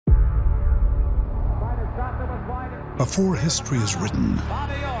Before history is written,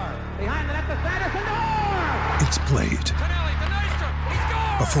 it's played.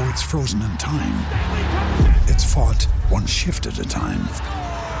 Before it's frozen in time, it's fought one shift at a time.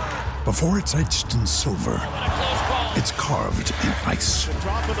 Before it's etched in silver, it's carved in ice.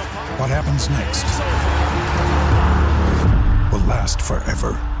 What happens next will last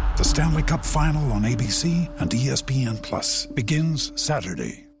forever. The Stanley Cup Final on ABC and ESPN Plus begins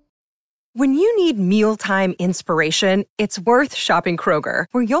Saturday. When you need mealtime inspiration, it's worth shopping Kroger,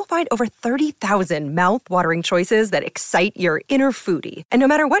 where you'll find over 30,000 mouth-watering choices that excite your inner foodie. And no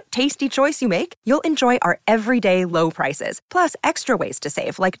matter what tasty choice you make, you'll enjoy our everyday low prices, plus extra ways to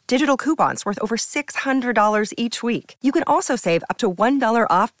save, like digital coupons worth over $600 each week. You can also save up to $1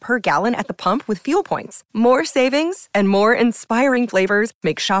 off per gallon at the pump with fuel points. More savings and more inspiring flavors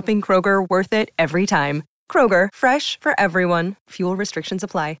make shopping Kroger worth it every time. Kroger, fresh for everyone. Fuel restrictions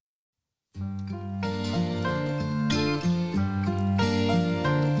apply.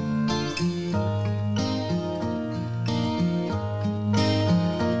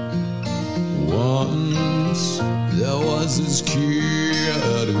 Once there was this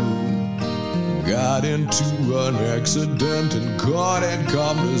kid who got into an accident and caught and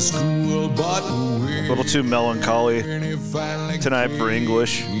come to school, but a little too melancholy tonight for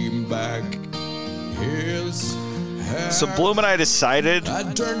English. So Bloom and I decided,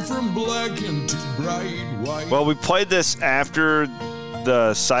 well, we played this after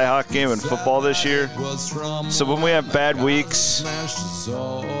the Cy-Hawk game in football this year. So when we have bad weeks,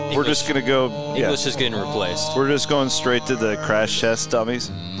 we're just going to go. English is getting replaced. We're just going straight to the crash test dummies.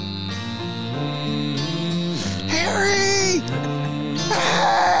 Harry!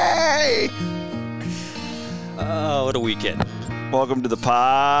 Hey! Oh, what a weekend. Welcome to the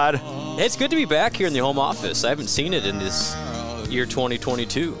pod. It's good to be back here in the home office. I haven't seen it in this year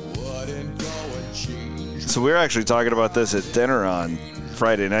 2022. So we were actually talking about this at dinner on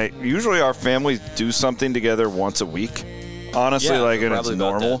Friday night. Usually our families do something together once a week. Honestly, and it's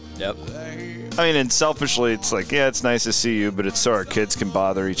normal. Yep. I mean, and selfishly, it's like, yeah, it's nice to see you, but it's so our kids can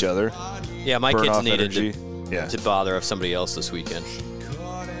bother each other. Yeah, my kids needed to bother somebody else this weekend.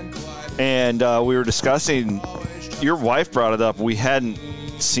 And we were discussing, your wife brought it up, we hadn't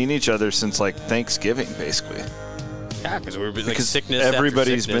seen each other since like Thanksgiving, basically. Yeah, because sickness.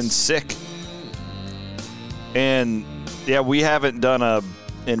 Everybody's been sick, and yeah, we haven't done a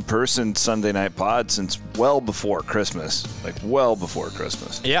in-person Sunday night pod since well before Christmas.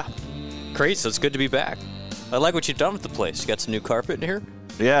 Yeah, great. So it's good to be back. I like what you've done with the place. You got some new carpet in here.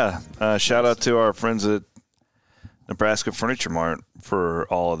 Yeah, shout out to our friends at Nebraska Furniture Mart for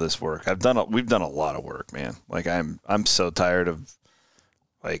all of this work. We've done a lot of work, man. Like I'm so tired of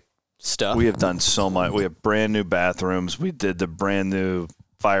stuff. We have done so much. We have brand new bathrooms. We did the brand new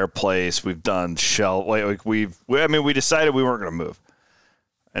fireplace. We've done shelf. We decided we weren't going to move,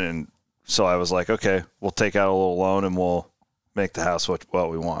 and so I was like, okay, we'll take out a little loan and we'll make the house what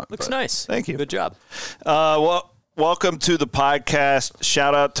we want. Looks nice. Thank you. Good job. Welcome to the podcast.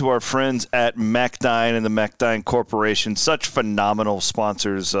 Shout out to our friends at Mechdyne and the Mechdyne Corporation, such phenomenal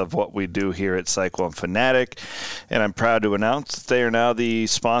sponsors of what we do here at Cyclone Fanatic. And I'm proud to announce that they are now the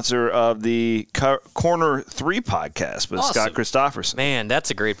sponsor of the Corner 3 podcast with Scott Christopherson. Man, that's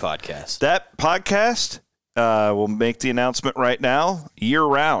a great podcast. That podcast will make the announcement right now,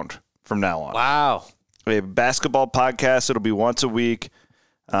 year-round from now on. Wow. We have a basketball podcast. It'll be once a week.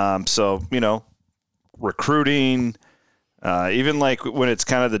 Recruiting, even like when it's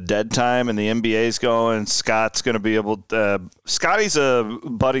kind of the dead time and the NBA's going, Scott's going to be able to, Scotty's a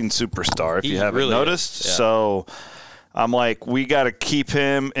budding superstar if you haven't really noticed. Yeah. So I'm like, we got to keep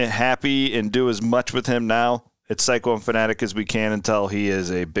him happy and do as much with him now at Cyclone Fanatic as we can until he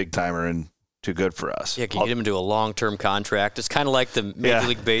is a big timer and too good for us. Yeah, can you get him into a long-term contract? It's kind of like the Major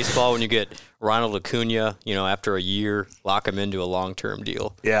League Baseball when you get Ronald Acuna, after a year, lock him into a long-term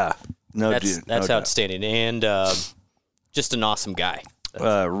deal. Yeah. That's outstanding, and just an awesome guy.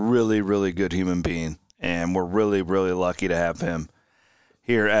 Really, really good human being, and we're really, really lucky to have him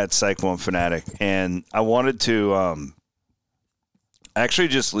here at Cyclone Fanatic. And I wanted to actually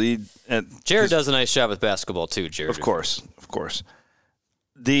just lead. Jared does a nice job with basketball too, Jared. Of course.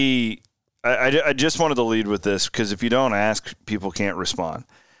 I just wanted to lead with this because if you don't ask, people can't respond.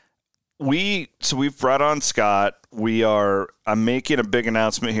 We've brought on Scott. I'm making a big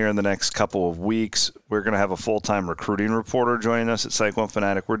announcement here in the next couple of weeks. We're going to have a full-time recruiting reporter joining us at Cyclone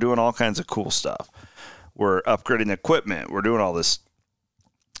Fanatic. We're doing all kinds of cool stuff. We're upgrading equipment. We're doing all this.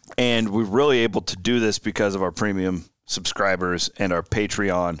 And we're really able to do this because of our premium subscribers and our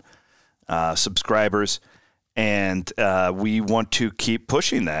Patreon subscribers. And we want to keep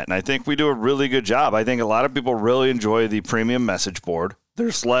pushing that. And I think we do a really good job. I think a lot of people really enjoy the premium message board.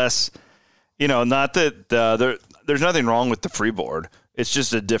 There's less, not that there's nothing wrong with the free board. It's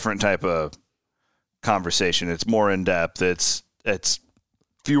just a different type of conversation. It's more in depth. It's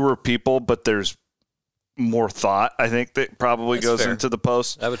fewer people, but there's more thought, I think, that probably That's goes fair. into the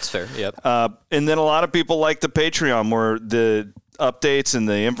post. That's fair, yep. And then a lot of people like the Patreon, where the updates and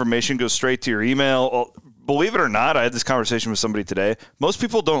the information goes straight to your email. Believe it or not, I had this conversation with somebody today. Most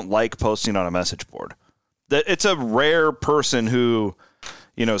people don't like posting on a message board. It's a rare person who,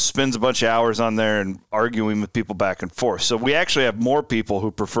 spends a bunch of hours on there and arguing with people back and forth. So we actually have more people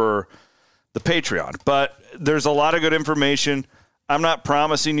who prefer the Patreon. But there's a lot of good information. I'm not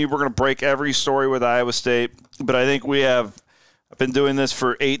promising you we're going to break every story with Iowa State, but I think I've been doing this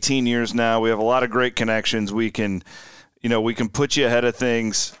for 18 years now. We have a lot of great connections. We can put you ahead of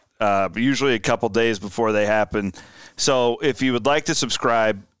things, usually a couple days before they happen. So if you would like to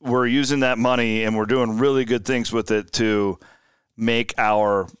subscribe, we're using that money and we're doing really good things with it to make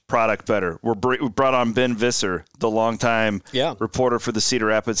our product better. We brought on Ben Visser, the longtime reporter for the Cedar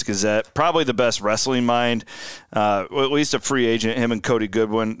Rapids Gazette, probably the best wrestling mind, at least a free agent. Him and Cody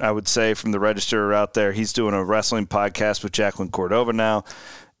Goodwin, I would say, from the Register are out there. He's doing a wrestling podcast with Jacqueline Cordova now,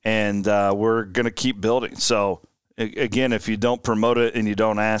 and we're going to keep building. So, again, if you don't promote it and you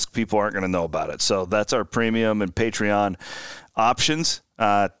don't ask, people aren't going to know about it. So that's our premium and Patreon options.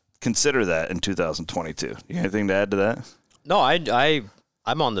 Consider that in 2022. You got anything to add to that? No,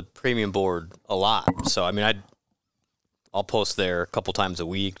 I'm on the premium board a lot. So, I'll post there a couple times a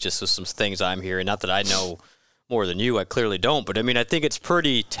week just with some things I'm hearing. Not that I know more than you. I clearly don't. But, I think it's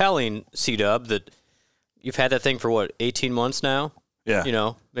pretty telling, C-Dub, that you've had that thing for, 18 months now?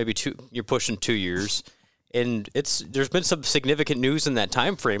 Yeah. Maybe you're pushing 2 years. And there's been some significant news in that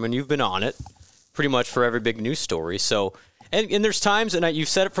time frame, and you've been on it pretty much for every big news story. So, and there's times, and you've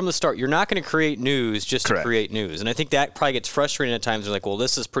said it from the start, you're not going to create news just Correct. to create news. And I think that probably gets frustrating at times. You're like, well,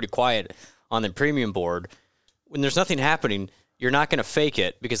 this is pretty quiet on the premium board. When there's nothing happening, you're not going to fake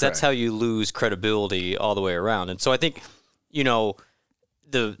it, because that's Correct. how you lose credibility all the way around. And so I think,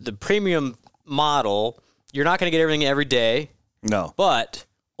 the premium model, you're not going to get everything every day. No. But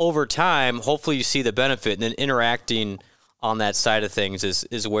over time, hopefully you see the benefit, and then interacting on that side of things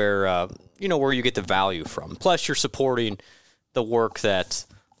is where where you get the value from. Plus, you're supporting the work that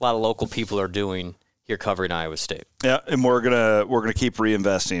a lot of local people are doing here covering Iowa State. Yeah, and we're gonna keep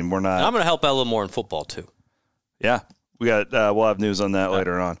reinvesting. We're not. And I'm gonna help out a little more in football too. Yeah, we got. We'll have news on that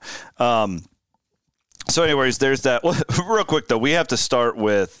later on. So, anyways, there's that. Well, real quick though, we have to start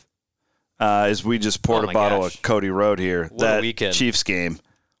with as we just poured a bottle of Cody Road here. What that a weekend. Chiefs game.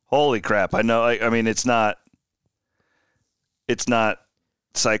 Holy crap! I know. It's not. It's not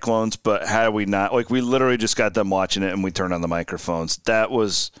Cyclones, but how do we not? We literally just got them watching it, and we turned on the microphones. That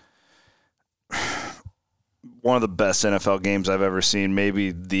was one of the best NFL games I've ever seen.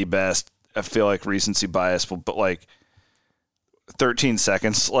 Maybe the best. I feel like recency bias, but 13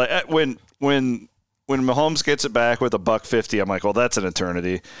 seconds. When Mahomes gets it back with $150, I'm like, well, that's an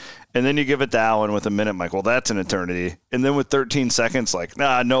eternity. And then you give it to Allen with a minute, I'm like, well, that's an eternity. And then with 13 seconds,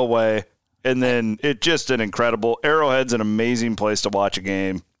 no way. And then it just an incredible. Arrowhead's an amazing place to watch a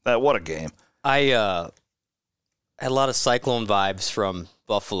game. What a game! I had a lot of Cyclone vibes from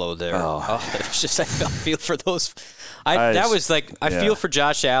Buffalo there. It was just I feel for those. I feel for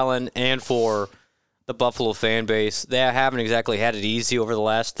Josh Allen and for the Buffalo fan base. They haven't exactly had it easy over the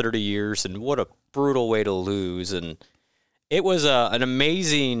last 30 years, and what a brutal way to lose. And it was an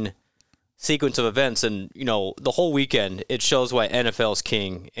amazing sequence of events, and the whole weekend it shows why NFL's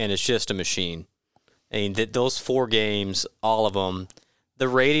king, and it's just a machine. Those 4 games, all of them, the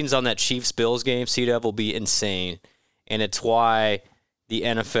ratings on that Chiefs-Bills game, C-Dub, will be insane, and it's why the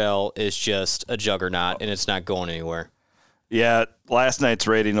NFL is just a juggernaut, and it's not going anywhere. Yeah, last night's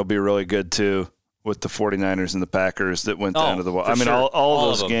rating will be really good too, with the 49ers and the Packers that went down to the wall. All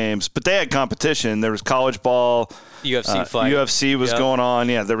of those games. But they had competition. There was college ball. UFC fight. UFC was going on.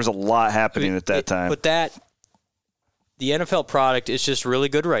 Yeah, there was a lot happening at that time. But the NFL product is just really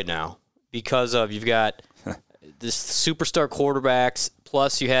good right now because you've got this superstar quarterbacks,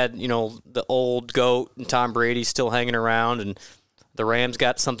 plus you had, the old GOAT and Tom Brady still hanging around, and the Rams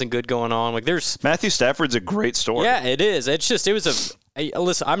got something good going on. There's Matthew Stafford's a great story. Yeah, it is.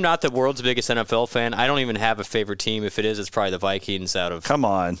 Listen, I'm not the world's biggest NFL fan. I don't even have a favorite team. If it is, it's probably the Vikings out of. Come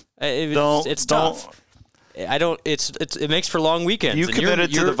on. It's tough. It makes for long weekends. You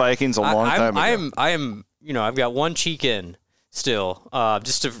committed to the Vikings a long time ago. I've got one cheek in still,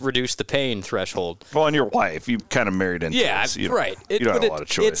 just to reduce the pain threshold. Well, and your wife, you kind of married into this. Right. You don't have a lot of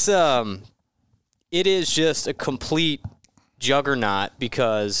choice. it is just a complete juggernaut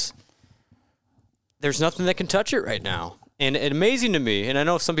because there's nothing that can touch it right now. And amazing to me, and I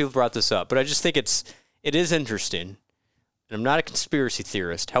know some people brought this up, but I just think it is interesting. And I'm not a conspiracy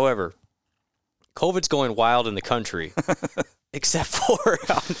theorist. However, COVID's going wild in the country, except for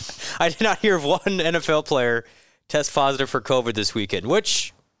I did not hear of one NFL player test positive for COVID this weekend,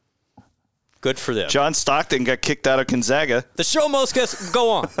 which good for them. John Stockton got kicked out of Gonzaga. The show must go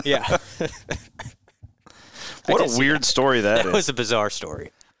on. Yeah. What a weird story that is. That was a bizarre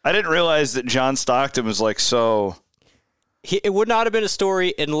story. I didn't realize that John Stockton was like so. It would not have been a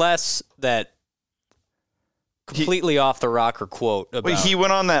story unless that completely off the rocker quote about. He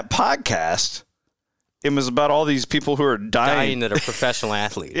went on that podcast. It was about all these people who are dying that are professional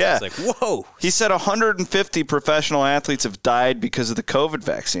athletes. Yeah. It's like, whoa. He said 150 professional athletes have died because of the COVID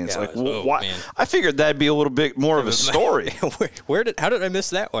vaccine. It's like, what? Man. I figured that'd be a little bit more of a story. How did I miss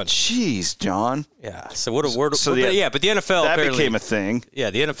that one? Jeez, John. Yeah. So what a word. So but the NFL that became a thing.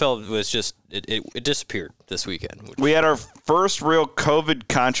 Yeah, the NFL was just it disappeared this weekend. We had our first real COVID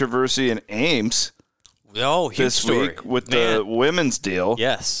controversy in Ames. Oh, huge this story. Week with the women's deal.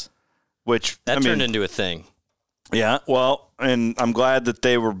 Yes. Which turned into a thing. Yeah, well, and I'm glad that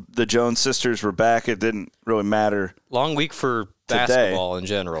the Jones sisters were back. It didn't really matter. Long week for basketball in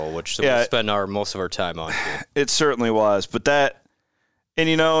general, which we'll spend most of our time on here. It certainly was, but that, and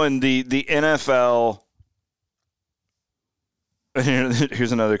in the NFL.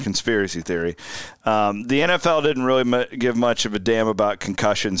 Here's another conspiracy theory. The NFL didn't really give much of a damn about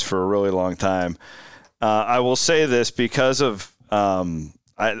concussions for a really long time. I will say this because of.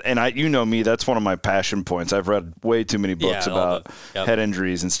 You know me, that's one of my passion points. I've read way too many books about head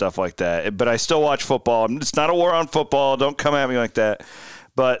injuries and stuff like that. But I still watch football. It's not a war on football. Don't come at me like that.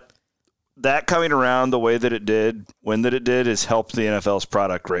 But that coming around the way that it did, when that it did, has helped the NFL's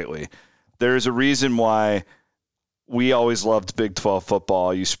product greatly. There's a reason why we always loved Big 12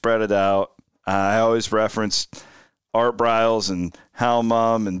 football. You spread it out. I always reference Art Briles and Hal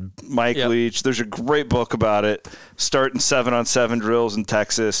Mumm and Mike Leach. There's a great book about it, starting 7-on-7 drills in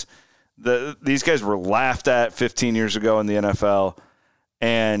Texas. These guys were laughed at 15 years ago in the NFL,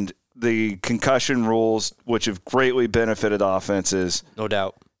 and the concussion rules, which have greatly benefited offenses, no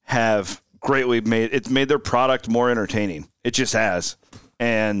doubt, have greatly made their product more entertaining. It just has.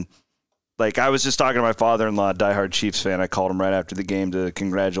 And like I was just talking to my father-in-law, diehard Chiefs fan. I called him right after the game to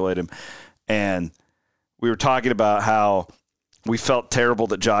congratulate him, and we were talking about how we felt terrible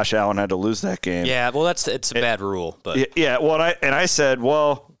that Josh Allen had to lose that game. Yeah, well, it's a bad rule, but yeah. Well, I said,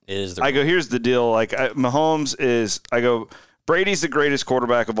 well, it is I go, here's the deal. Like Mahomes is, I go, Brady's the greatest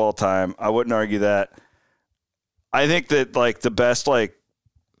quarterback of all time. I wouldn't argue that. I think that like the best like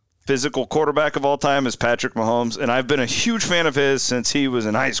physical quarterback of all time is Patrick Mahomes, and I've been a huge fan of his since he was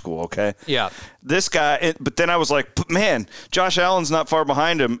in high school, okay? Yeah. This guy, but then I was like, man, Josh Allen's not far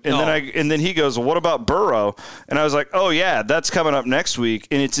behind him. And then he goes, well, what about Burrow? And I was like, oh, yeah, that's coming up next week.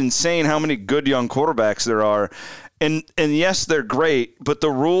 And it's insane how many good young quarterbacks there are. And yes, they're great, but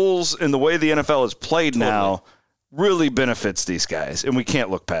the rules and the way the NFL is played now really benefits these guys, and we can't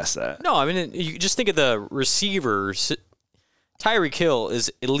look past that. No, I mean, you just think of the receivers. Tyreek Hill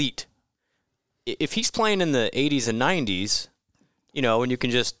is elite. If he's playing in the 80s and 90s, and you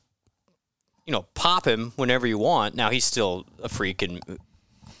can just, pop him whenever you want. Now he's still a freak and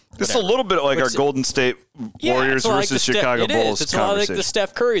it's a little bit like our Golden State Warriors versus Chicago Bulls. It's a lot like the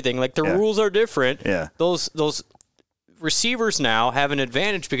Steph Curry thing. Like the rules are different. Yeah. Those receivers now have an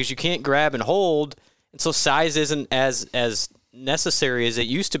advantage because you can't grab and hold, and so size isn't as necessary as it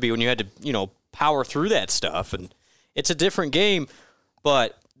used to be when you had to, power through that stuff. And it's a different game,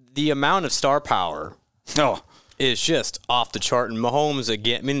 but the amount of star power is just off the chart. And Mahomes,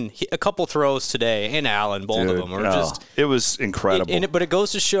 again, I mean, a couple throws today, and Allen, both of them, are just... It was incredible. But it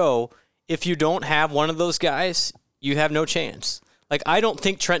goes to show, if you don't have one of those guys, you have no chance. Like, I don't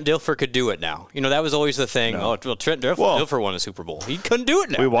think Trent Dilfer could do it now. That was always the thing. No. Oh, well, Trent Dilfer won a Super Bowl. He couldn't do it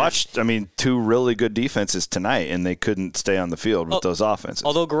now. We watched, two really good defenses tonight, and they couldn't stay on the field with those offenses.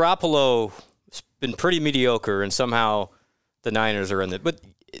 Although Garoppolo... been pretty mediocre, and somehow the Niners are in it. But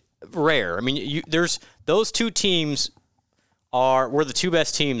rare. I mean, there's those two teams were the two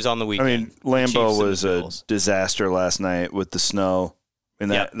best teams on the weekend. I mean, Lambeau was a disaster last night with the snow and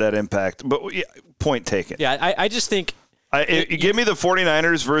that impact. But point taken. Yeah, I just think give me the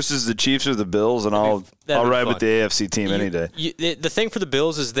 49ers versus the Chiefs or the Bills, and I'll ride with the AFC team any day. The thing for the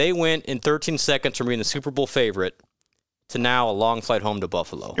Bills is they went in 13 seconds from being the Super Bowl favorite to now a long flight home to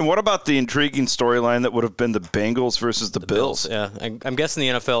Buffalo. And what about the intriguing storyline that would have been the Bengals versus the Bills? Yeah, I'm guessing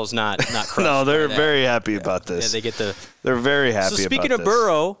the NFL is not crushed. No, they're very happy about this. Yeah, they're very happy about this. So speaking of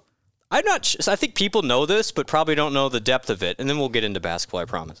Burrow, I think people know this, but probably don't know the depth of it. And then we'll get into basketball, I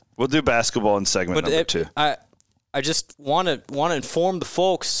promise. We'll do basketball in segment number 2. I just want to inform the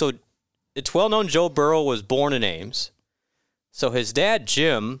folks. So it's well known Joe Burrow was born in Ames. So his dad,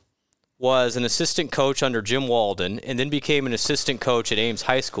 Jim, was an assistant coach under Jim Walden and then became an assistant coach at Ames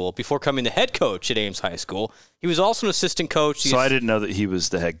High School before becoming the head coach at Ames High School. He was also an assistant coach. So I didn't know that he was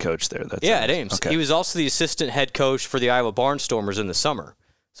the head coach there. At Ames. Okay. He was also the assistant head coach for the Iowa Barnstormers in the summer.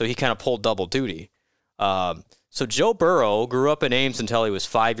 So he kind of pulled double duty. So Joe Burrow grew up in Ames until he was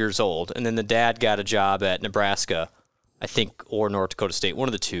 5 years old, and then the dad got a job at Nebraska, I think, or North Dakota State, one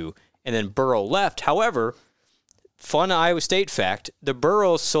of the two, and then Burrow left. However, fun Iowa State fact, the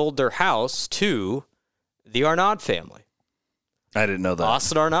Burrows sold their house to the Arnaud family. I didn't know that.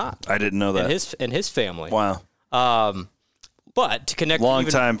 Austin Arnaud. I didn't know that. And his family. Wow. But to connect...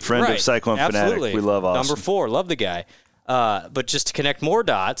 Long-time friend of Cyclone Fanatic. We love Austin. Number 4, love the guy. But just to connect more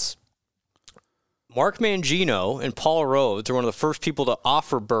dots... Mark Mangino and Paul Rhodes are one of the first people to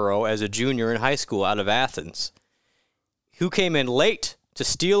offer Burrow as a junior in high school out of Athens. Who came in late to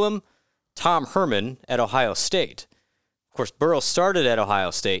steal him? Tom Herman at Ohio State. Of course, Burrow started at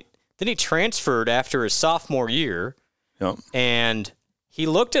Ohio State. Then he transferred after his sophomore year, and he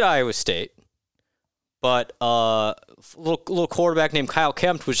looked at Iowa State, but a little quarterback named Kyle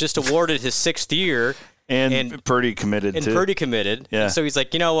Kempt was just awarded his 6th year. And Purdy committed, too. Purdy committed. Yeah. And so he's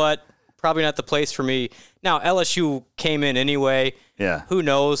like, you know what? Probably not the place for me. Now, LSU came in anyway. Yeah. Who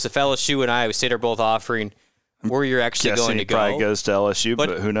knows if LSU and Iowa State are both offering where you're actually going to go. He probably goes to LSU,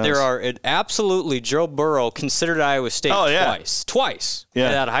 but who knows? There are absolutely Joe Burrow considered Iowa State twice.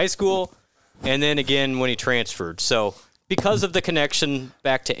 Out of high school, and then again when he transferred. So because of the connection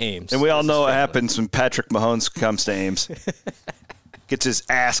back to Ames. And we all know what happens when Patrick Mahomes comes to Ames. Gets his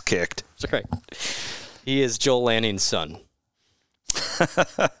ass kicked. That's right. He is Joel Lanning's son.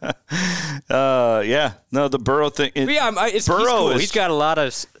 The Burrow thing. He's cool. He's got a lot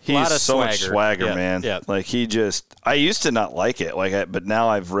of much swagger, man. Yeah. Like I used to not like it, but now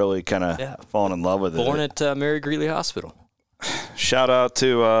I've really kind of fallen in love with it. Born at Mary Greeley Hospital. Shout out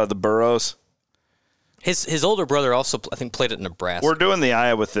to the Burrows. His older brother also, I think, played at Nebraska. We're doing the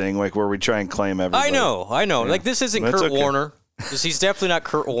Iowa thing, where we try and claim everybody. I know. Yeah. Like this isn't Kurt Warner. He's definitely not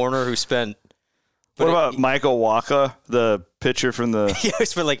Kurt Warner, who spent. What about Michael Waka, the pitcher from the... Yeah, he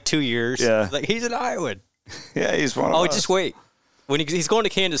spent 2 years. Yeah. He's an Iowan. Yeah, he's one of us. Just wait. When he's going to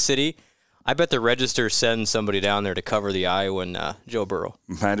Kansas City, I bet the Register sends somebody down there to cover the Iowan Joe Burrow.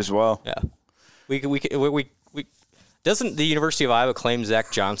 Might as well. Yeah. We doesn't the University of Iowa claim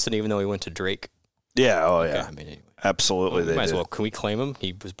Zach Johnson even though he went to Drake? Yeah, yeah. Anyway. Absolutely, they might as well. Can we claim him?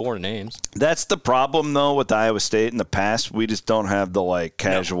 He was born in Ames. That's the problem, though, with Iowa State in the past. We just don't have the,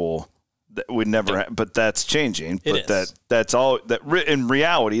 casual... No. We never, but that's changing. But that's all. That in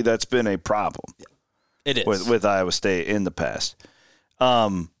reality, that's been a problem. It is with Iowa State in the past.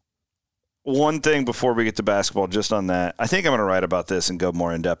 One thing before we get to basketball, just on that, I think I'm going to write about this and go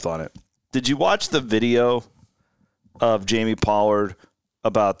more in depth on it. Did you watch the video of Jamie Pollard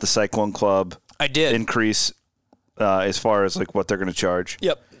about the Cyclone Club? I did. Increase as far as what they're going to charge.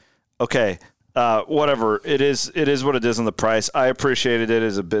 Yep. Okay. Whatever. It is what it is on the price. I appreciated it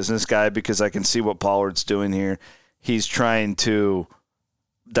as a business guy because I can see what Pollard's doing here. He's trying to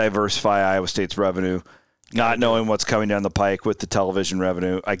diversify Iowa State's revenue, not knowing what's coming down the pike with the television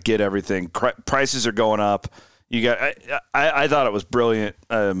revenue. I get everything. Prices are going up. You got. I thought it was brilliant.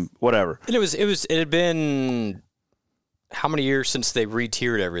 Whatever. And it had been how many years since they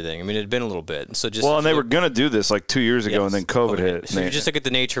re-tiered everything? I mean, it had been a little bit. And so and they were going to do this 2 years ago, and then COVID hit. So you just look at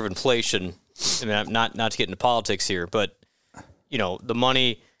the nature of inflation. I mean, not to get into politics here, but the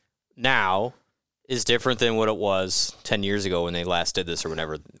money now is different than what it was 10 years ago when they last did this,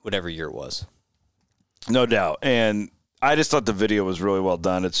 or whatever year it was. No doubt. And I just thought the video was really well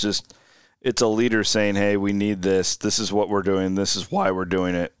done. It's a leader saying, "Hey, we need this. This is what we're doing. This is why we're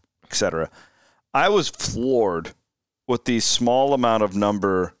doing it," etc. I was floored with the small amount of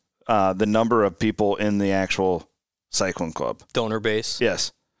the number of people in the actual Cyclone Club. Donor base?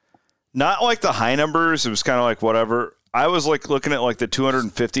 Yes. Not like the high numbers. It was kind of whatever. I was looking at the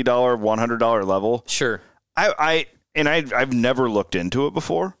 $250, $100 level. Sure. I've never looked into it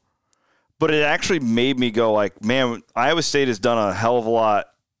before, but it actually made me go man, Iowa State has done a hell of a lot.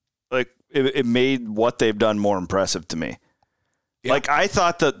 It made what they've done more impressive to me. Yeah. I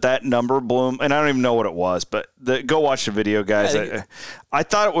thought that number blew, and I don't even know what it was, but go watch the video, guys. I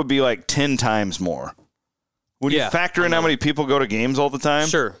thought it would be 10 times more. When you factor in how many people go to games all the time.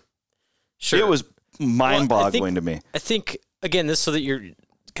 Sure. It was mind-boggling to me. I think, again, this so that you're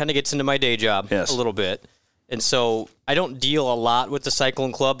kind of gets into my day job a little bit. And so I don't deal a lot with the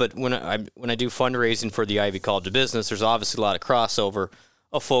Cyclone Club, but when I do fundraising for the Ivy College of Business, there's obviously a lot of crossover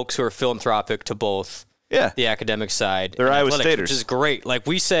of folks who are philanthropic to both the academic side. They're Iowa Staters. Which is great. Like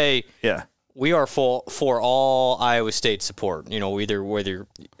we say, we are for all Iowa State support. You know, whether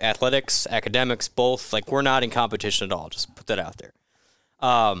athletics, academics, both. Like we're not in competition at all. Just put that out there.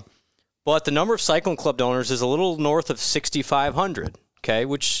 But the number of Cyclone Club donors is a little north of 6,500. Okay,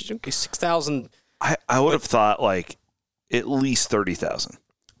 which 6,000. I would have thought like at least 30,000.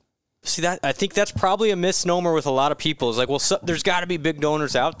 See, that I think that's probably a misnomer with a lot of people. It's like, well, there's got to be big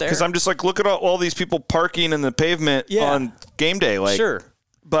donors out there. Because I'm just like, look at all these people parking in the pavement on game day. Like, sure.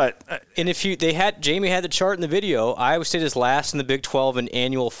 But and if Jamie had the chart in the video, Iowa State is last in the Big 12 in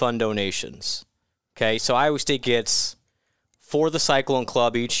annual fund donations. Okay, so Iowa State gets for the Cyclone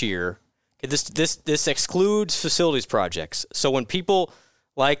Club each year. This excludes facilities projects. So when people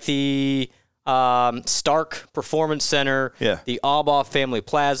like the Stark Performance Center, the Albaugh Family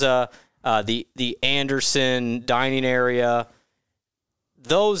Plaza, the Anderson dining area,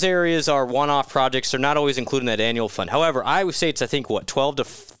 those areas are one-off projects. They're not always included in that annual fund. However, Iowa State's, I think, $12 to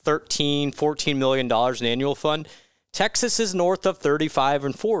 $14 million in annual fund. Texas is north of 35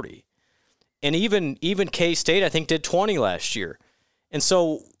 and 40. And even K-State, I think, did 20 last year. And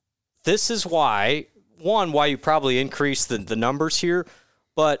so this is why you probably increase the numbers here.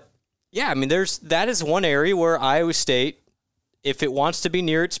 But, yeah, I mean, that is one area where Iowa State, if it wants to be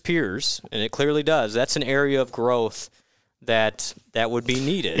near its peers, and it clearly does, that's an area of growth that would be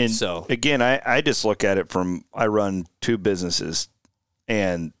needed. And so again, I just look at it I run two businesses,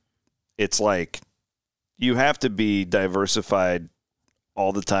 and it's like you have to be diversified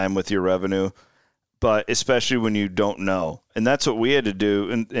all the time with your revenue, but especially when you don't know. And that's what we had to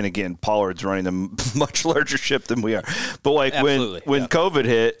do. And again, Pollard's running a much larger ship than we are. But like when COVID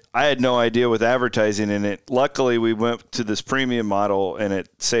hit, I had no idea with advertising in it. Luckily, we went to this premium model, and it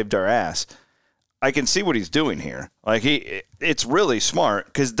saved our ass. I can see what he's doing here. Like it's really smart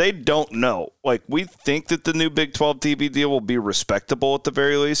because they don't know. Like we think that the new Big 12 TV deal will be respectable at the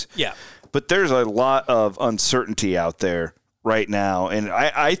very least. Yeah. But there's a lot of uncertainty out there right now. And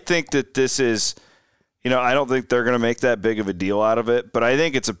I think that this is, I don't think they're going to make that big of a deal out of it. But I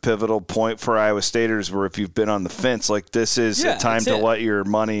think it's a pivotal point for Iowa Staters where if you've been on the fence, like this is a time to let your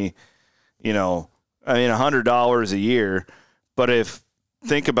money, $100 a year. But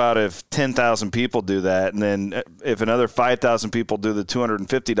think about if 10,000 people do that, and then if another 5,000 people do the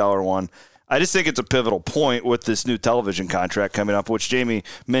 $250 one, I just think it's a pivotal point with this new television contract coming up, which Jamie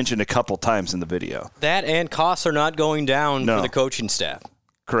mentioned a couple times in the video. That and costs are not going down for the coaching staff.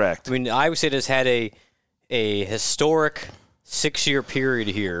 Correct. I mean, Iowa State has had a historic 6-year period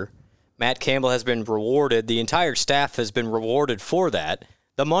here. Matt Campbell has been rewarded. The entire staff has been rewarded for that.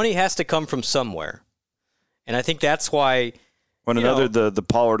 The money has to come from somewhere. And I think that's why – the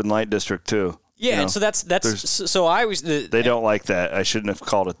Pollard and Light District too. Yeah, and so that's so I always they don't like that. I shouldn't have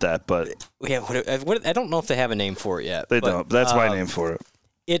called it that, but I don't know if they have a name for it yet. They don't. That's my name for it.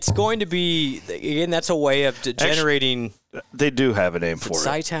 It's going to be again. That's a way of generating. They do have a name for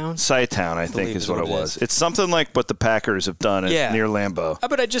it. Cytown, I think is what it was. It's something like what the Packers have done near Lambeau.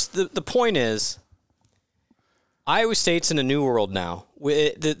 But the point is, Iowa State's in a new world now.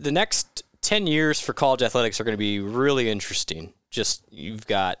 The next 10 years for college athletics are going to be really interesting. Just you've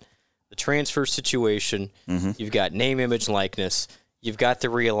got the transfer situation, you've got name, image, and likeness, you've got the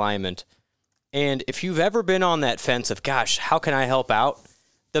realignment. And if you've ever been on that fence of, gosh, how can I help out?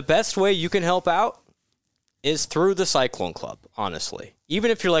 The best way you can help out is through the Cyclone Club, honestly.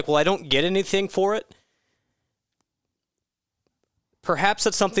 Even if you're like, well, I don't get anything for it, perhaps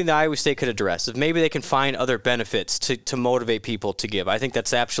that's something that Iowa State could address. If maybe they can find other benefits to motivate people to give. I think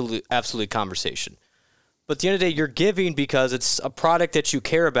that's absolutely conversation. But at the end of the day, you're giving because it's a product that you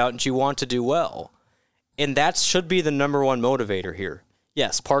care about and you want to do well. And that should be the number one motivator here.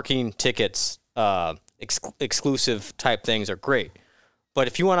 Yes, parking, tickets, exclusive type things are great. But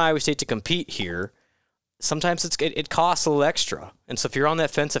if you want Iowa State to compete here, sometimes it costs a little extra. And so if you're on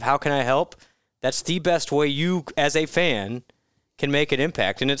that fence of how can I help, that's the best way you, as a fan, can make an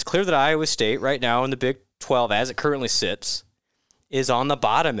impact. And it's clear that Iowa State right now in the Big 12, as it currently sits, is on the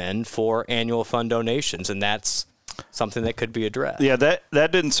bottom end for annual fund donations, and that's something that could be addressed. Yeah, that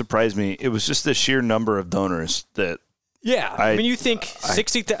didn't surprise me. It was just the sheer number of donors that. Yeah, I mean, you think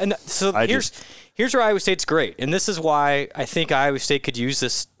 60,000. So here's where Iowa State's great, and this is why I think Iowa State could use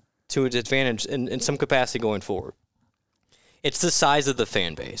this to its advantage in some capacity going forward. It's the size of the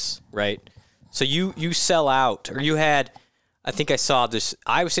fan base, right? So you sell out, or you had. I think I saw this.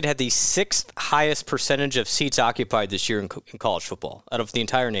 Iowa State had the 6th highest percentage of seats occupied this year in college football out of the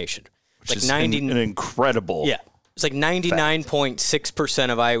entire nation. which is an incredible. Yeah, it's like 99.6%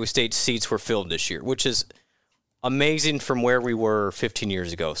 of Iowa State's seats were filled this year, which is amazing from where we were 15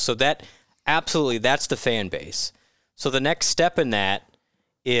 years ago. So that absolutely, that's the fan base. So the next step in that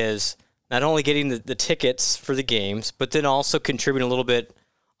is not only getting the tickets for the games, but then also contributing a little bit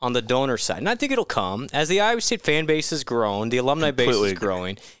on the donor side. And I think it'll come. As the Iowa State fan base has grown, the alumni base is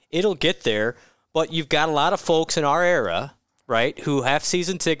growing, it'll get there. But you've got a lot of folks in our era, right, who have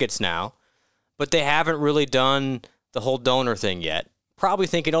season tickets now, but they haven't really done the whole donor thing yet. Probably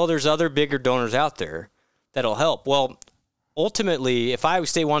thinking, oh, there's other bigger donors out there that'll help. Well, ultimately, if Iowa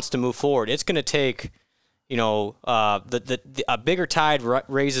State wants to move forward, it's going to take, a bigger tide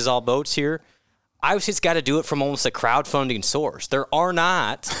raises all boats here. Iowa State's got to do it from almost a crowdfunding source. There are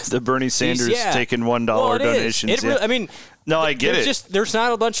not the Bernie Sanders taking $1 donations. Really, I mean, no, I get it. There's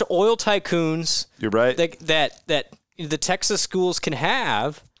not a bunch of oil tycoons. You're right. That the Texas schools can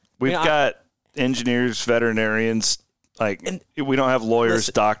have. We've got engineers, veterinarians. We don't have lawyers,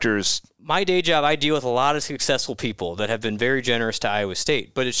 doctors. My day job, I deal with a lot of successful people that have been very generous to Iowa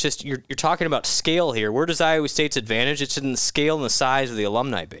State. But it's just, you're talking about scale here. Where does Iowa State's advantage? It's in the scale and the size of the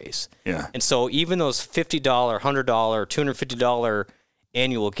alumni base. Yeah. And so even those $50, $100, $250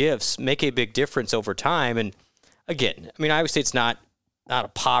 annual gifts make a big difference over time. And again, I mean, Iowa State's not in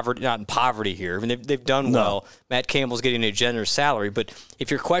poverty here. I mean, they've done well. Matt Campbell's getting a generous salary. But if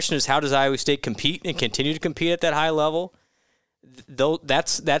your question is how does Iowa State compete and continue to compete at that high level,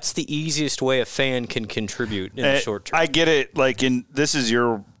 that's the easiest way a fan can contribute in the short term. I get it. This is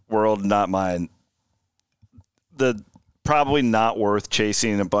your world, not mine. Probably not worth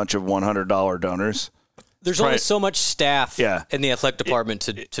chasing a bunch of $100 donors. There's only so much staff in the athletic department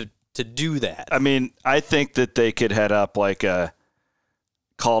to do that. I mean, I think that they could head up like a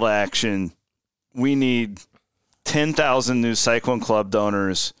call to action. We need 10,000 new Cyclone Club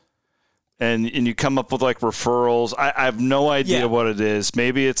donors. And you come up with referrals. I have no idea what it is.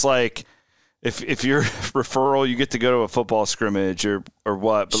 Maybe it's like if you're a referral, you get to go to a football scrimmage or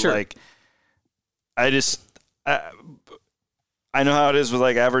what. But sure. I know how it is with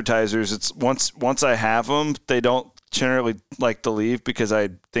advertisers. It's once I have them, they don't generally like to leave because I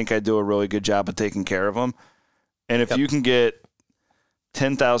think I do a really good job of taking care of them. And if you can get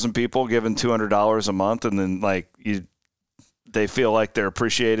 10,000 people giving $200 a month, and then they feel like they're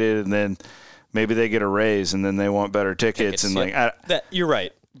appreciated, and then maybe they get a raise, and then they want better tickets you're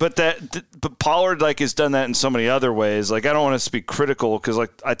right. But Pollard has done that in so many other ways. I don't want us to be critical because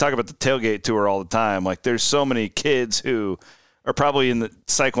I talk about the tailgate tour all the time. There's so many kids who are probably in the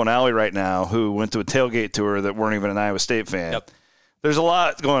Cyclone Alley right now who went to a tailgate tour that weren't even an Iowa State fan. Yep. There's a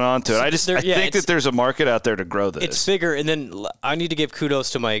lot going on to it. I think that there's a market out there to grow this. It's bigger, and then I need to give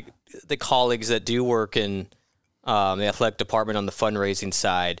kudos to the colleagues that do work in the athletic department on the fundraising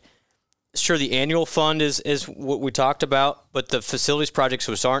side. Sure, the annual fund is what we talked about, but the facilities projects,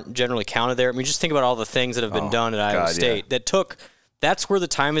 which aren't generally counted there. I mean, just think about all the things that have been done at Iowa State that's where the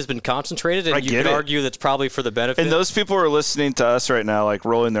time has been concentrated, and you could argue that's probably for the benefit. And those people are listening to us right now,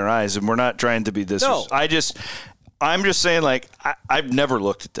 rolling their eyes, and we're not trying to be this. No. I'm just saying, I've never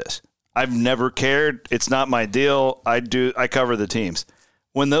looked at this. I've never cared. It's not my deal. I cover the teams.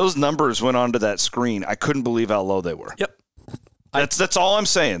 When those numbers went onto that screen, I couldn't believe how low they were. Yep. That's all I'm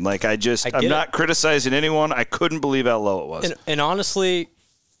saying. I'm not criticizing anyone. I couldn't believe how low it was. And honestly,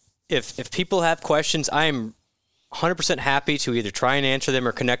 if people have questions, I'm 100% happy to either try and answer them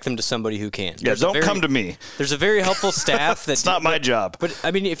or connect them to somebody who can. Don't come to me. There's a very helpful staff. It's not my job. But, I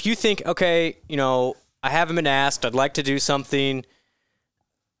mean, if you think, okay, I haven't been asked, I'd like to do something,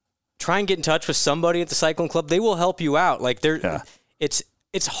 try and get in touch with somebody at the Cyclone Club. They will help you out.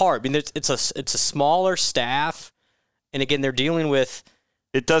 It's hard. I mean, it's a smaller staff, and again, they're dealing with.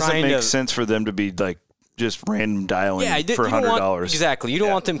 It doesn't make sense for them to be just random dialing for $100. Exactly. You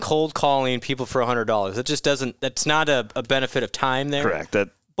don't want them cold calling people for $100. It just doesn't. That's not a benefit of time there. Correct.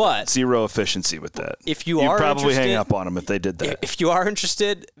 But zero efficiency with that. If you'd probably hang up on them if they did that. If you are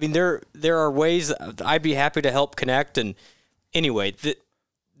interested, I mean, there are ways. I'd be happy to help connect. And anyway,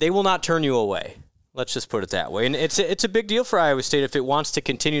 they will not turn you away. Let's just put it that way. And it's a big deal for Iowa State if it wants to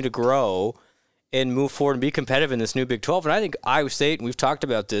continue to grow and move forward and be competitive in this new Big 12. And I think Iowa State, and we've talked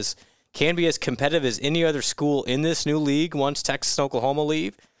about this, can be as competitive as any other school in this new league once Texas and Oklahoma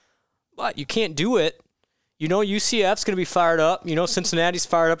leave. But you can't do it. UCF's going to be fired up. Cincinnati's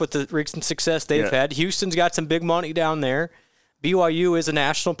fired up with the recent success they've had. Houston's got some big money down there. BYU is a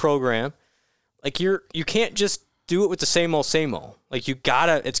national program. You can't just do it with the same old.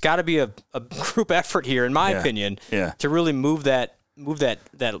 It's gotta be a group effort here, in my opinion, to really move that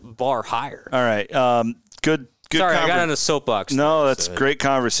bar higher. All right. Good Sorry, I got on a soapbox. No, that's great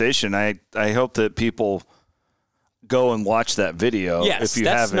conversation. I hope that people go and watch that video. Yes, if you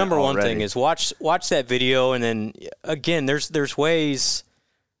that's haven't number already. one thing is watch that video, and then again, there's ways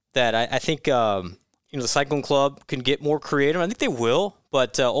that I think the Cyclone Club can get more creative. I think they will,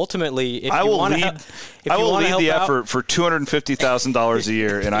 but ultimately, if I you will want to lead the effort for $250,000 a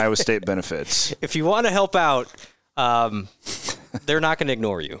year in Iowa State benefits. If you want to help out, they're not going to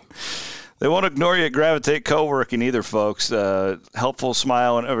ignore you. They won't ignore you at Gravitate Co-working either, folks. Helpful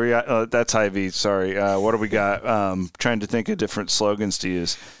smile and every. That's Hy-Vee. Sorry. What do we got? Trying to think of different slogans to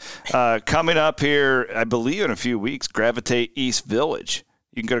use. Coming up here, I believe in a few weeks, Gravitate East Village.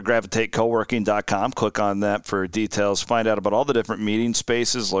 You can go to gravitatecoworking.com, click on that for details, find out about all the different meeting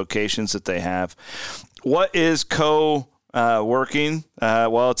spaces, locations that they have. What is co-working?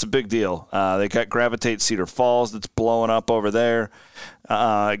 Well, it's a big deal. They got Gravitate Cedar Falls that's blowing up over there.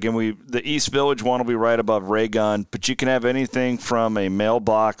 Again, the East Village one will be right above Raygun, but you can have anything from a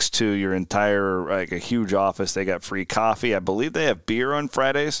mailbox to your entire, like a huge office. They got free coffee. I believe they have beer on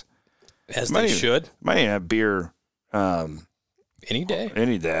Fridays. As they should. Might even have beer. Any day. I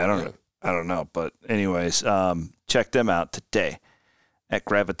don't know. But anyways, check them out today at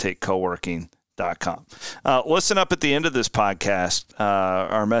gravitatecoworking.com. Listen up at the end of this podcast.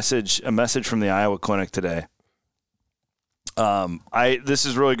 A message from the Iowa Clinic today. This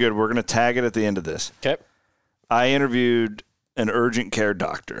is really good. We're going to tag it at the end of this. Okay. I interviewed an urgent care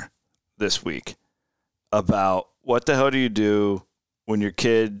doctor this week about what the hell do you do when your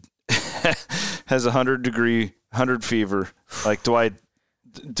kid has 100 fever? Like, do I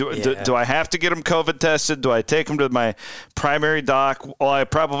have to get them COVID tested? Do I take them to my primary doc? Well, I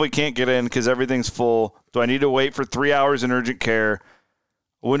probably can't get in because everything's full. Do I need to wait for 3 hours in urgent care?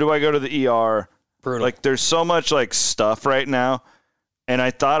 When do I go to the ER? Brutal. Like, there's so much like stuff right now, and I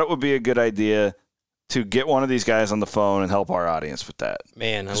thought it would be a good idea to get one of these guys on the phone and help our audience with that.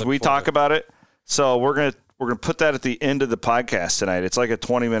 Man, because we talk about it. So we're gonna put that at the end of the podcast tonight. It's like a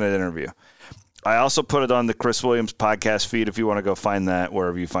 20-minute interview. I also put it on the Chris Williams podcast feed if you want to go find that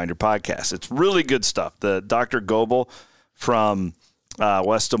wherever you find your podcasts. It's really good stuff. The Dr. Goebel from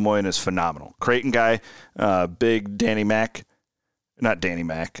West Des Moines is phenomenal. Creighton guy, big Danny Mac. Not Danny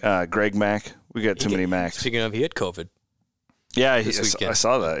Mac, Greg Mac. We got too many Macs. Speaking of, he had COVID. Yeah, I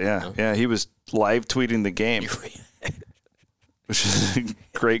saw that. Yeah, he was live tweeting the game, which is a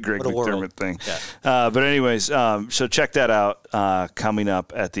great Greg McDermott thing. Yeah. But anyways, so check that out coming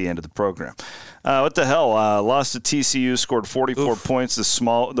up at the end of the program. What the hell? Lost to TCU, scored 44 points,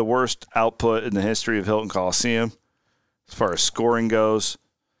 the worst output in the history of Hilton Coliseum as far as scoring goes.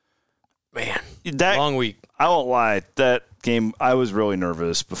 Man, long week. I won't lie. That game, I was really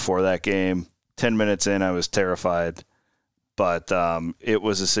nervous before that game. 10 minutes in, I was terrified. But it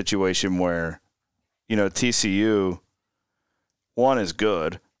was a situation where, TCU, one, is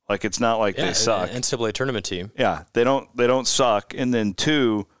good. Like, it's not like they suck. NCAA tournament team. Yeah, they don't suck. And then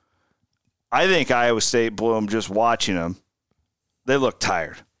two, I think Iowa State blew them just watching them. They look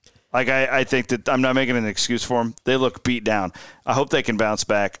tired. Like, I think that I'm not making an excuse for them. They look beat down. I hope they can bounce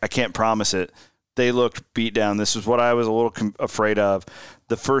back. I can't promise it. They looked beat down. This is what I was a little afraid of.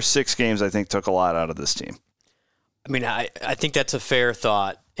 The first 6 games, I think, took a lot out of this team. I mean, I think that's a fair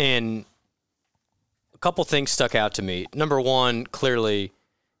thought. And a couple things stuck out to me. Number one, clearly,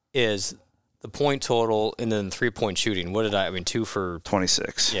 is the point total and then 3-point shooting. What did 2 for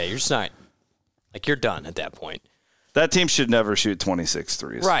 26. Yeah, you're just not, like, you're done at that point. That team should never shoot 26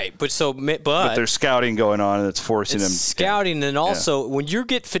 threes. Right, but there's scouting going on, and it's forcing them. Scouting, and also when you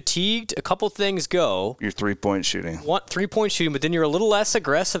get fatigued, a couple things go. Your 3-point shooting. 3-point shooting, but then you're a little less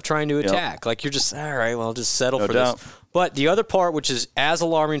aggressive trying to attack. Yep. Like, you're just, all right, well, I'll just settle for this. But the other part, which is as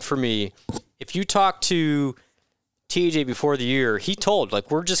alarming for me, if you talk to TJ before the year, he told, like,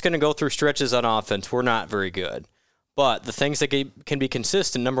 we're just going to go through stretches on offense. We're not very good. But the things that can be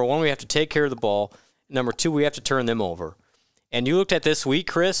consistent, number one, we have to take care of the ball. Number two, we have to turn them over. And you looked at this week,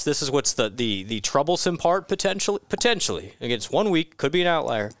 Chris. This is what's the troublesome part potentially. Against 1 week, could be an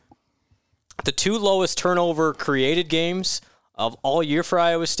outlier. The 2 lowest turnover created games of all year for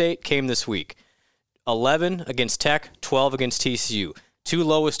Iowa State came this week. 11 against Tech, 12 against TCU. 2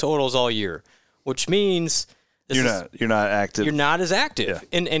 lowest totals all year, which means you're not active. You're not as active.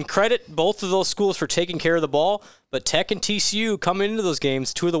 Yeah. And credit both of those schools for taking care of the ball. But Tech and TCU coming into those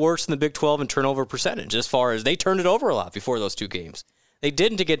games, 2 of the worst in the Big 12 in turnover percentage, as far as they turned it over a lot before those 2 games. They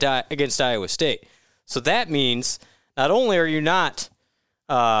didn't against Iowa State. So that means not only are you not,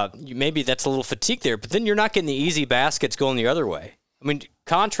 maybe that's a little fatigue there, but then you're not getting the easy baskets going the other way. I mean,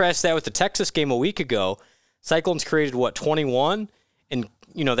 contrast that with the Texas game a week ago. Cyclones created, 21? And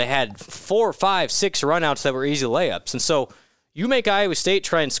they had 4, 5, 6 runouts that were easy layups. And so you make Iowa State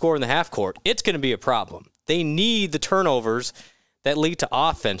try and score in the half court, it's going to be a problem. They need the turnovers that lead to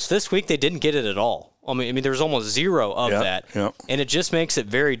offense. This week they didn't get it at all. I mean there was almost zero of that. Yep. And it just makes it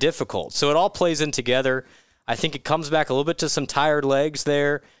very difficult. So it all plays in together. I think it comes back a little bit to some tired legs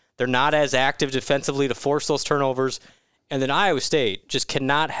there. They're not as active defensively to force those turnovers. And then Iowa State just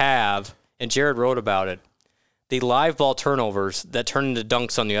cannot have, and Jared wrote about it, the live ball turnovers that turn into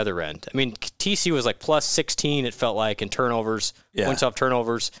dunks on the other end. I mean, TCU was like plus 16, it felt like, in turnovers, points off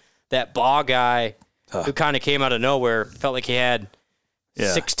turnovers. That Baugh guy who kind of came out of nowhere, felt like he had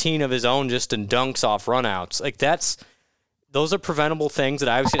 16 of his own just in dunks off runouts. Like those are preventable things that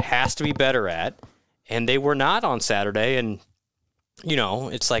Iowa State has to be better at, and they were not on Saturday. And,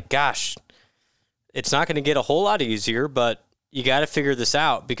 it's like, gosh, it's not going to get a whole lot easier, but you got to figure this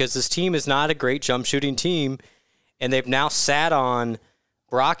out because this team is not a great jump shooting team, and they've now sat on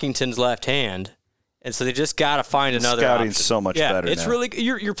Brockington's left hand, and so they just got to find another Scouting's option. so much better it's now. really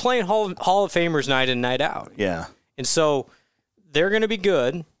you're playing Hall of Famers night in, night out. Yeah. And so they're going to be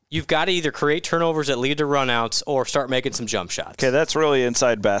good. You've got to either create turnovers that lead to runouts or start making some jump shots. Okay, that's really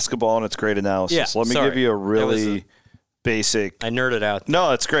inside basketball, and it's great analysis. Yeah, Let me give you a really basic. I nerded out.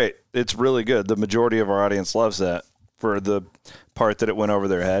 No, it's great. It's really good. The majority of our audience loves that for the part that it went over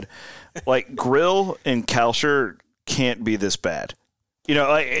their head. Like, Grill and Kalsher can't be this bad.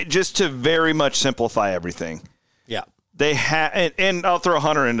 Just to very much simplify everything. Yeah. They have, and I'll throw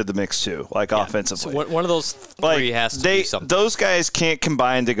Hunter into the mix too, offensively. So one of those three has to do something. Those guys can't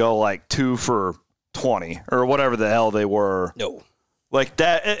combine to go like 2 for 20 or whatever the hell they were. No. Like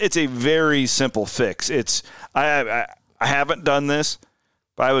that, it's a very simple fix. I haven't done this,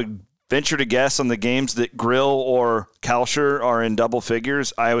 but I would venture to guess on the games that Grill or Kalsher are in double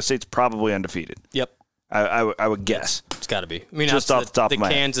figures, Iowa State's probably undefeated. Yep. I would guess. It's got to be. I mean, just off the top of my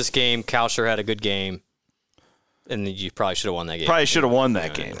head. The Kansas game, Kalsher had a good game, and you probably should have won that game. Probably should have won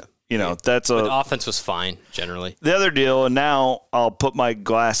that game. But the offense was fine generally. The other deal, and now I'll put my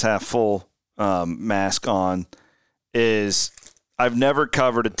glass half full mask on, is I've never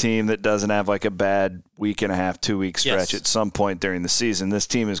covered a team that doesn't have like a bad week and a half, 2 week stretch at some point during the season. This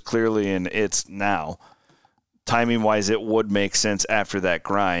team is clearly in its now. Timing wise, it would make sense after that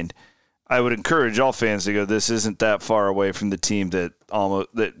grind. I would encourage all fans to go, this isn't that far away from the team that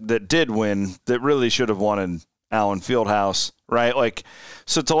that did win, that really should have won in Allen Fieldhouse, right? Like,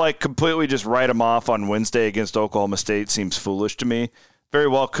 so to completely just write them off on Wednesday against Oklahoma State seems foolish to me. Very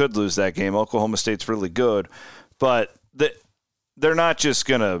well could lose that game. Oklahoma State's really good, but they're not just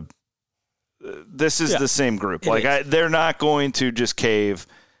going to this is the same group. They're not going to just cave.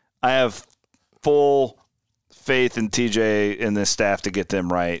 I have full faith in TJ and this staff to get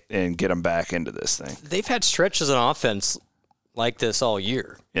them right and get them back into this thing. They've had stretches on offense like this all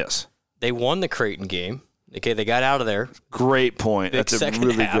year. Yes. They won the Creighton game. Okay, they got out of there. Great point. That's a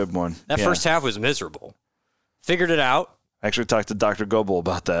really good one. That first half was miserable. Figured it out. I actually talked to Dr. Goebel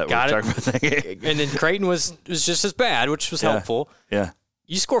about that. Got it. And then Creighton was just as bad, which was helpful. Yeah.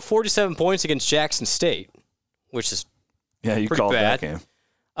 You score 47 points against Jackson State, which is you called bad. that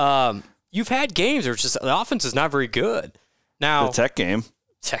game. You've had games where it's just the offense is not very good. Now the Tech game.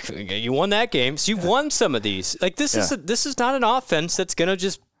 Technically, you won that game, so you've won some of these. Like this is not an offense that's gonna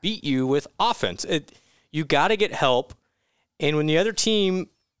just beat you with offense. You got to get help, and when the other team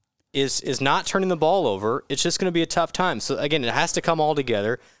is not turning the ball over, it's just going to be a tough time. So again, it has to come all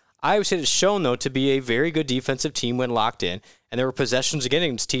together. Iowa State has shown though to be a very good defensive team when locked in, and there were possessions again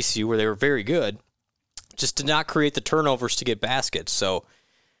against TCU where they were very good, just to not create the turnovers to get baskets. So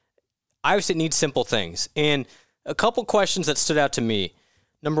Iowa State needs simple things, and a couple questions that stood out to me.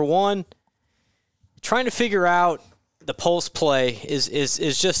 Number one, trying to figure out the post play is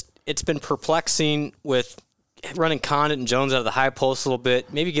just, it's been perplexing with running Condit and Jones out of the high post a little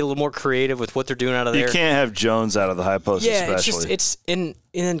bit. Maybe get a little more creative with what they're doing out of there. You can't have Jones out of the high post, especially. And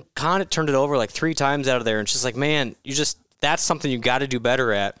then Condit turned it over like 3 times out of there, and it's just like, man, that's something you got to do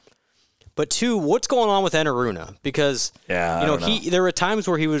better at. But 2, what's going on with Enaruna? Because there were times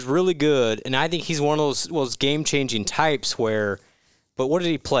where he was really good, and I think he's one of those game-changing types where. But what did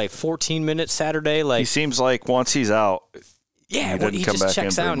he play? 14 minutes Saturday. Like he seems like once he's out, he just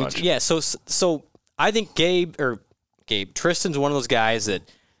checks out. So I think Gabe Tristan's one of those guys that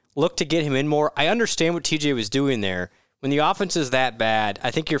look to get him in more. I understand what TJ was doing there. When the offense is that bad, I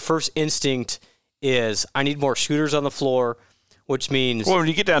think your first instinct is I need more shooters on the floor. Which means, when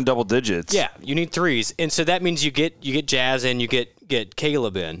you get down double digits, you need threes, and so that means you get Jazz in, you get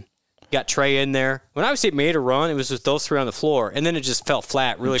Caleb in. got Trey in there. When Iowa State made a run, it was with those three on the floor, and then it just fell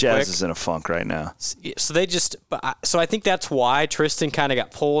flat really quick. Jazz is in a funk right now. So I think that's why Tristan kind of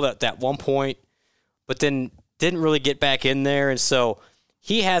got pulled at that one point, but then didn't really get back in there. And so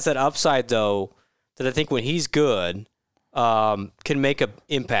he has that upside, though, that I think when he's good, can make an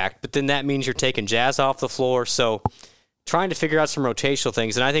impact. But then that means you're taking Jazz off the floor. So trying to figure out some rotational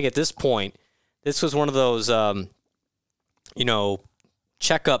things. And I think at this point, this was one of those,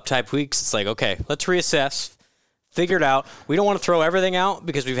 checkup type weeks. It's like, okay, let's reassess, figure it out. We don't want to throw everything out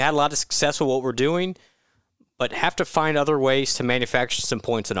because we've had a lot of success with what we're doing, but have to find other ways to manufacture some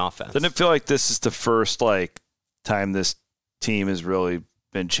points in offense. Doesn't it feel like this is the first time this team has really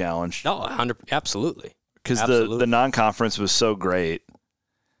been challenged? No, absolutely. Because the non-conference was so great.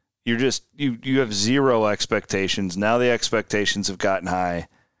 You're just you have zero expectations. Now the expectations have gotten high.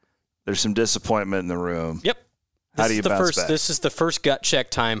 There's some disappointment in the room. Yep. How do you bounce back? This is the first gut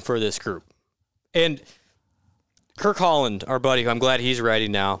check time for this group. And Kirk Holland, our buddy, who I'm glad he's ready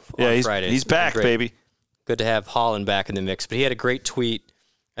now on Friday. He's back, baby. Good to have Holland back in the mix. But he had a great tweet.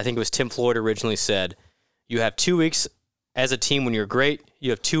 I think it was Tim Floyd originally said, you have 2 weeks as a team when you're great.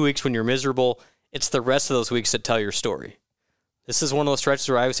 You have 2 weeks when you're miserable. It's the rest of those weeks that tell your story. This is one of those stretches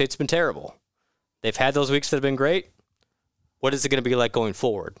where Iowa State's been terrible. They've had those weeks that have been great. What is it going to be like going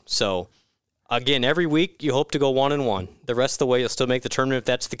forward? So, again, every week you hope to go 1-1. The rest of the way you'll still make the tournament if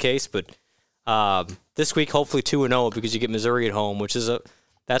that's the case. But this week, hopefully 2-0 because you get Missouri at home, which is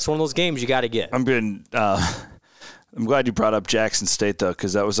that's one of those games you got to get. I'm glad you brought up Jackson State though,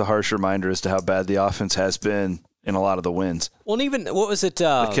 because that was a harsh reminder as to how bad the offense has been in a lot of the wins. Well, and even what was it?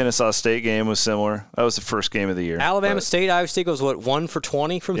 The Kennesaw State game was similar. That was the first game of the year. Alabama State, Iowa State goes 1 for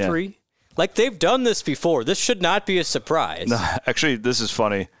 20 from three. Like they've done this before. This should not be a surprise. No, actually, this is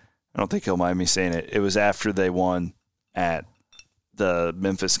funny. I don't think he'll mind me saying it. It was after they won at the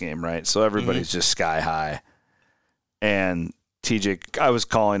Memphis game, right? So everybody's just sky high. And TJ, I was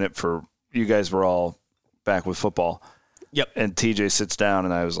calling it for you guys were all back with football. Yep. And TJ sits down,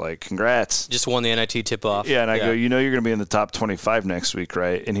 and I was like, congrats. Just won the NIT tip-off. Yeah, and I go, you're going to be in the top 25 next week,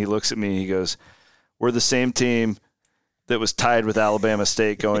 right? And he looks at me, he goes, we're the same team that was tied with Alabama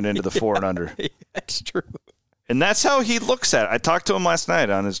State going into the 4 and under. That's true. And that's how he looks at it. I talked to him last night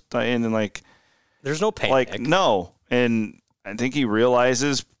on his and like there's no panic. Like no. And I think he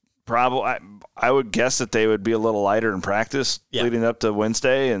realizes probably I would guess that they would be a little lighter in practice leading up to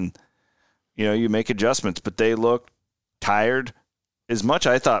Wednesday, and you make adjustments, but they look tired as much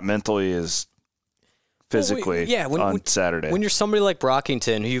I thought mentally as physically on Saturday. When you're somebody like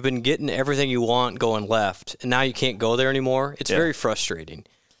Brockington, who you've been getting everything you want going left, and now you can't go there anymore, it's very frustrating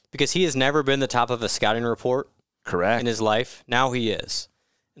because he has never been the top of a scouting report. Correct. In his life. Now he is.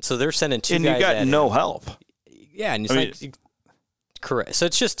 And so they're sending two guys and you got no help. Yeah, and correct. So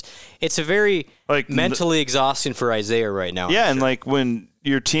it's a very mentally exhausting for Isaiah right now. Yeah, and when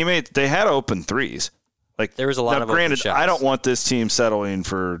your teammates, they had open threes. There was a lot of granted, open shots. I don't want this team settling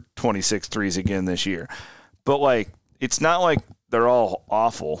for 26 threes again this year. But, it's not like they're all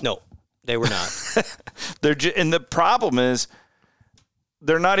awful. No, they were not. And the problem is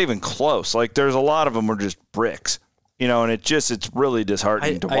they're not even close. There's a lot of them are just bricks, and it's really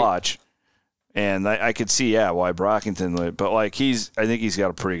disheartening to watch. And I could see, why Brockington, but I think he's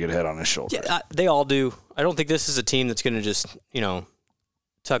got a pretty good head on his shoulder. Yeah, they all do. I don't think this is a team that's going to just,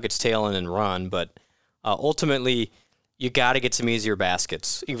 tuck its tail in and run, but ultimately you got to get some easier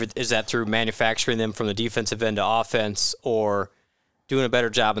baskets. Either is that through manufacturing them from the defensive end to offense or doing a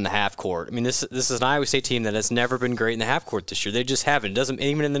better job in the half court. I mean, this is an Iowa State team that has never been great in the half court this year. They just haven't. It doesn't,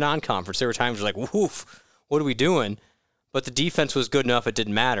 even in the non-conference, there were times where woof, what are we doing? But the defense was good enough, it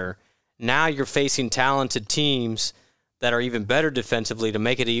didn't matter. Now you're facing talented teams that are even better defensively to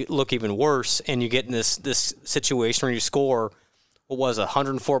make it look even worse, and you get in this situation where you score,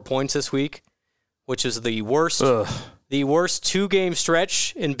 104 points this week, which is the worst 2-game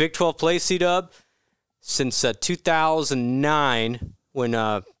stretch in Big 12 play, C-Dub, since 2009 when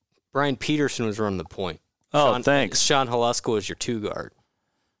Brian Peterson was running the point. Thanks. Sean Haluska was your 2-guard.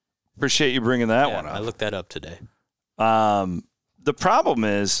 Appreciate you bringing that one up. I looked that up today. The problem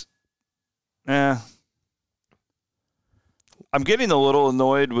is, I'm getting a little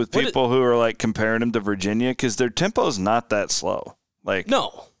annoyed with people who are comparing them to Virginia because their tempo's not that slow.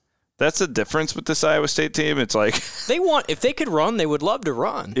 No. That's the difference with this Iowa State team. It's if they could run, they would love to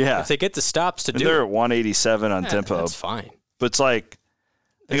run. Yeah. If they get the stops to do it. They're at 187 on tempo. That's fine. But it's I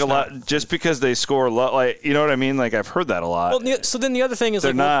think a lot just because they score you know what I mean? I've heard that a lot. Well, so then the other thing is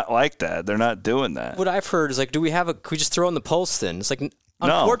they're not like that. They're not doing that. What I've heard is could we just throw in the post then? It's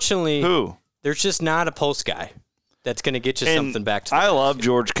unfortunately, who? There's just not a post guy. that's going to get you something back to the I love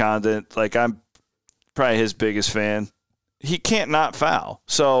George Condit. Like, I'm probably his biggest fan. He can't not foul.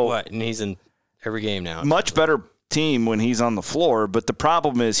 So what? And he's in every game now. Much better team when he's on the floor, but the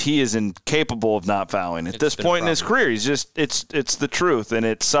problem is he is incapable of not fouling. At this point in his career, he's just it's the truth, and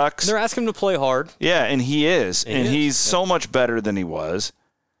it sucks. They're asking him to play hard. Yeah, and he is. And he's so much better than he was.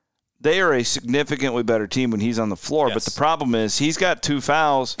 They are a significantly better team when he's on the floor, but the problem is he's got 2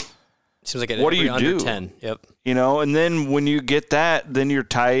 fouls. Seems like what do you under do? 10. Yep. You know, and then when you get that, then you're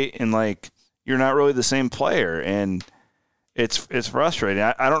tight and like you're not really the same player, and it's frustrating.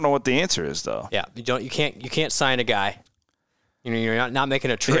 I don't know what the answer is though. Yeah, you can't sign a guy. You know, you're not making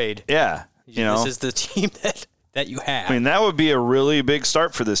a trade. Yeah, you know, this is the team that you have. I mean, that would be a really big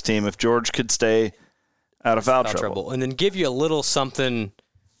start for this team if George could stay out of foul trouble, and then give you a little something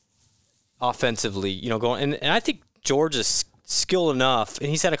offensively. You know, going and I think George is skilled enough, and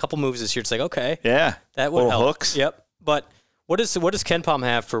he's had a couple moves this year. It's like, okay, yeah, that would help. Hooks. Yep. But what does KenPom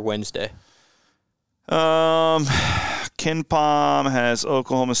have for Wednesday? KenPom has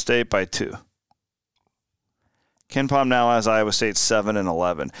Oklahoma State by 2. KenPom now has Iowa State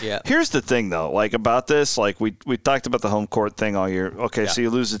 7-11. Yeah. Here's the thing though, like about this, like we talked about the home court thing all year. Okay, so you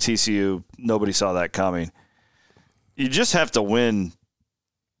lose to TCU, nobody saw that coming. You just have to win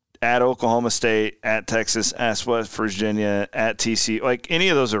at Oklahoma State, at Texas, at West Virginia, at TCU. Like, any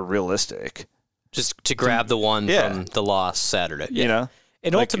of those are realistic. Just to grab the one from the loss Saturday. You know?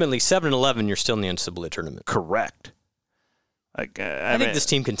 And ultimately, 7-11, you're still in the NCAA tournament. Correct. Like, I think this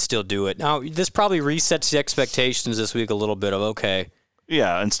team can still do it. Now, this probably resets the expectations this week a little bit of, okay.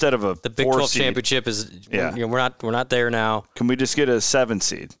 Yeah, instead of the Big 12 championship is, we're not there now. Can we just get a 7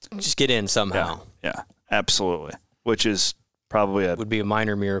 seed? Just get in somehow. Yeah, absolutely. Which is probably would be a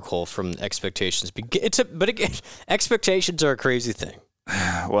minor miracle from expectations. But again, expectations are a crazy thing.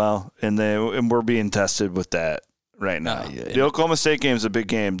 Well, and we're being tested with that right now. The Oklahoma State game is a big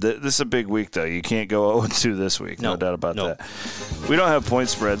game. This is a big week, though. You can't go 0-2 this week. No doubt about that. We don't have point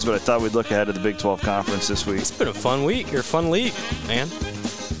spreads, but I thought we'd look ahead to the Big 12 Conference this week. It's been a fun week or fun league, man.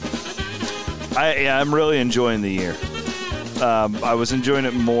 I'm really enjoying the year. I was enjoying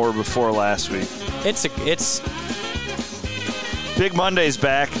it more before last week. It's Big Monday's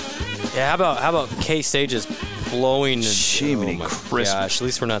back. Yeah, how about K-State just blowing? Jiminy Christmas! Gosh, at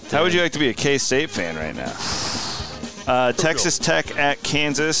least we're not there. How would you like to be a K-State fan right now? Texas Tech at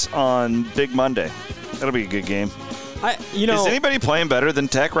Kansas on Big Monday. That'll be a good game. Is anybody playing better than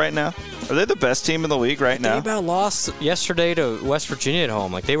Tech right now? Are they the best team in the league right now? They about lost yesterday to West Virginia at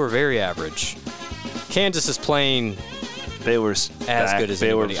home. Like, they were very average. Kansas is playing Baylor's as good as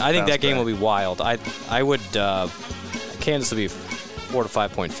anybody. I think that game will be wild. I would Kansas will be 4 to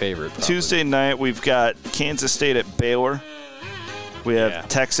 5 point favorite. Probably. Tuesday night we've got Kansas State at Baylor. We have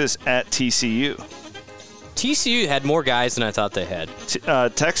Texas at TCU. TCU had more guys than I thought they had.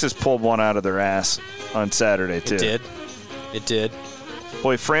 Texas pulled one out of their ass on Saturday too. It did.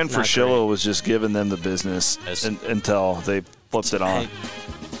 Boy, Fran Fraschillo was just giving them the business until they flipped it on.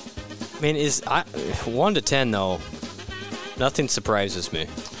 I mean, 1 to 10 though. Nothing surprises me.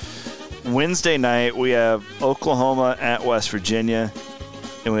 Wednesday night, we have Oklahoma at West Virginia,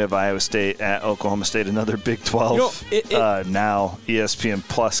 and we have Iowa State at Oklahoma State, another Big 12 now ESPN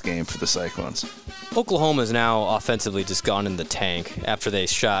Plus game for the Cyclones. Oklahoma's now offensively just gone in the tank after they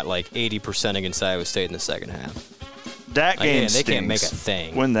shot like 80% against Iowa State in the second half. That game they can't make a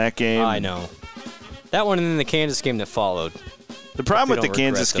thing. Win that game. I know. That one and then the Kansas game that followed. The problem with the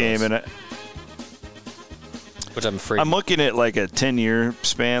Kansas game, which I'm afraid. I'm looking at like a 10-year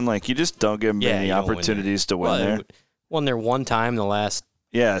span. Like, you just don't give them any opportunities to win there. Won there one time in the last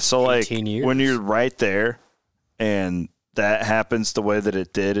 18 years. When you're right there and that happens the way that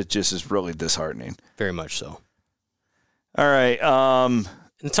it did, it just is really disheartening. Very much so. All right. And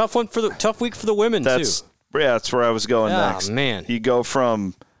tough week for the women too. Yeah, that's where I was going next. Oh, man. You go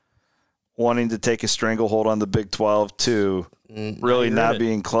from wanting to take a stranglehold on the Big 12 to really not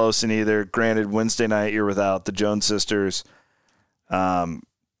being close in either. Granted, Wednesday night you're without the Jones sisters. Let's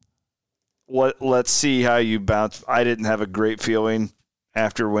see how you bounce. I didn't have a great feeling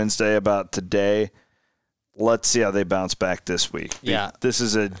after Wednesday about today. Let's see how they bounce back this week. Yeah. This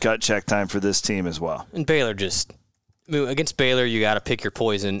is a gut check time for this team as well. And Baylor against Baylor, you got to pick your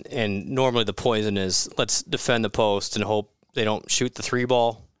poison, and normally the poison is let's defend the post and hope they don't shoot the 3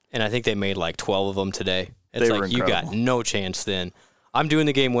 ball. And I think they made like 12 of them today. It's like you got no chance then. I'm doing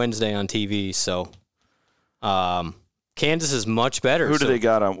the game Wednesday on TV, so Kansas is much better. Who do they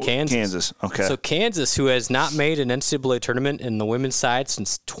got on? Kansas. Okay. So Kansas, who has not made an NCAA tournament in the women's side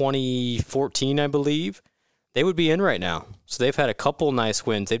since 2014, I believe. they would be in right now. So they've had a couple nice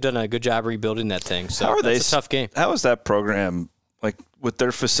wins. They've done a good job rebuilding that thing. So that's a tough game. How is that program, like with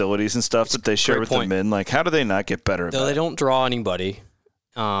their facilities and stuff that they share with the men? Like, how do they not get better at that? They don't draw anybody.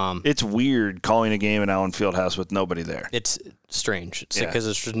 It's weird calling a game in Allen Fieldhouse with nobody there. It's strange. It's because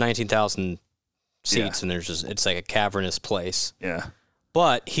there's 19,000 seats and it's like a cavernous place. Yeah.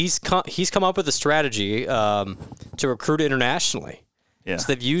 But he's come up with a strategy to recruit internationally. Yeah.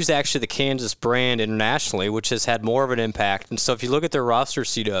 So they've used actually the Kansas brand internationally, which has had more of an impact. And so if you look at their roster,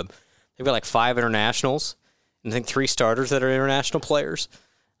 C-Dub, they've got like 5 internationals and I think 3 starters that are international players.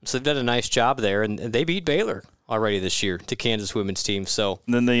 So they've done a nice job there, and they beat Baylor already this year to Kansas women's team. So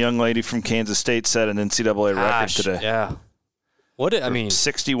and then the young lady from Kansas State set an NCAA record today. Yeah.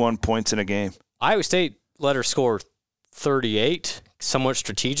 61 points in a game. Iowa State let her score 38 somewhat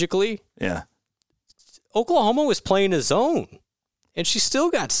strategically. Yeah. Oklahoma was playing a zone, and she still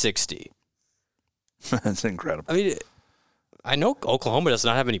got 60. That's incredible. I mean, I know Oklahoma does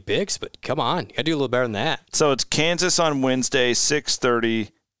not have any bigs, but come on. You got to do a little better than that. So it's Kansas on Wednesday, 6:30.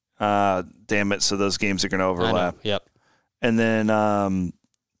 Damn it, so those games are going to overlap. Yep. And then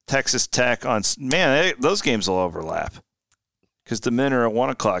Texas Tech on – man, those games will overlap because the men are a 1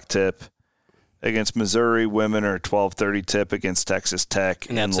 o'clock tip against Missouri. Women are a 12:30 tip against Texas Tech.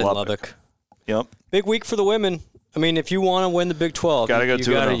 And that's in Lubbock. Yep. Big week for the women. I mean, if you want to win the Big 12, you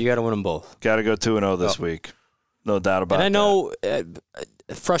got to win them both. Got to go 2-0 this week. No doubt about it. And I know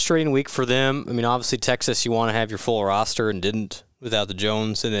a frustrating week for them. I mean, obviously, Texas, you want to have your full roster and didn't without the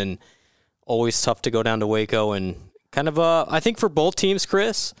Jones. And then always tough to go down to Waco. And kind of, I think for both teams,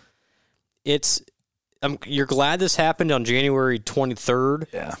 Chris, you're glad this happened on January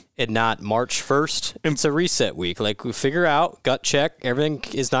 23rd and not March 1st. It's a reset week. Like, we figure out, gut check, everything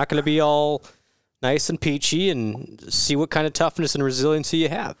is not going to be all nice and peachy, and see what kind of toughness and resiliency you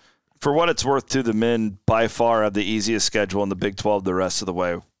have. For what it's worth, too, the men by far have the easiest schedule in the Big 12 the rest of the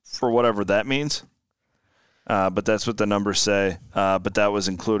way, for whatever that means. But that's what the numbers say. But that was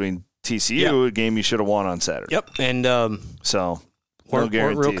including TCU, a game you should have won on Saturday. Yep, and so weren't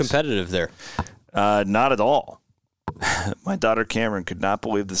real competitive there. Not at all. My daughter Cameron could not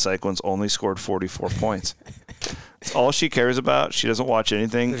believe the Cyclones only scored 44 points. It's all she cares about. She doesn't watch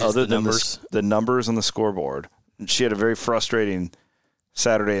anything other than the numbers on the scoreboard. And she had a very frustrating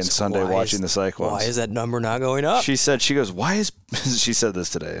Saturday and Sunday watching the Cyclones. Why is that number not going up? She goes, why is, she said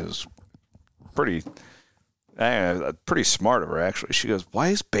this today. It was pretty smart of her, actually. She goes, why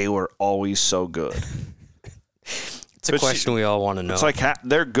is Baylor always so good? It's a question we all want to know. It's like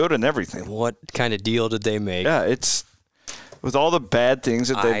they're good in everything. What kind of deal did they make? Yeah, it's with all the bad things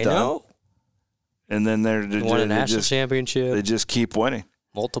that they've done. Know. And then they won a national championship. They just keep winning.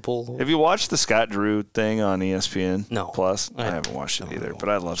 Multiple. Have you watched the Scott Drew thing on ESPN? No. Plus? I haven't watched it either, but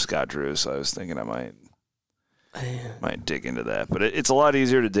I love Scott Drew, so I was thinking I might dig into that. But it's a lot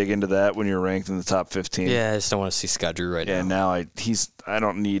easier to dig into that when you're ranked in the top 15. Yeah, I just don't want to see Scott Drew now. Yeah, now I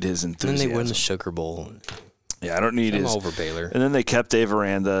don't need his enthusiasm. And then they win the Sugar Bowl. Yeah, I don't need his. over Baylor. And then they kept Dave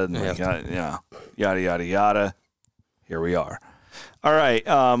Aranda and yada, yada, yada. Here we are. All right,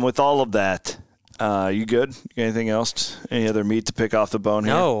 with all of that, you good? Anything else? Any other meat to pick off the bone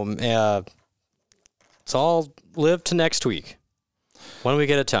here? No. It's all live to next week. 1 week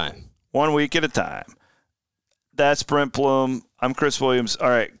at a time. 1 week at a time. That's Brent Bloom. I'm Chris Williams. All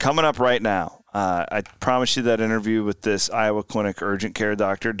right, coming up right now, I promised you that interview with this Iowa Clinic urgent care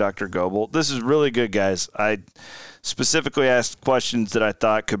doctor, Dr. Goebel. This is really good, guys. I specifically asked questions that I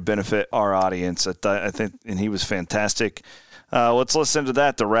thought could benefit our audience. I think, and he was fantastic. Let's listen to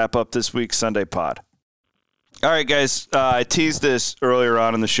that to wrap up this week's Sunday pod. All right, guys. I teased this earlier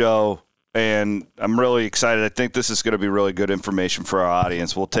on in the show, and I'm really excited. I think this is going to be really good information for our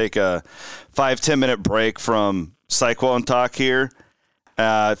audience. We'll take a 5-10 minute break from Cyclone Talk here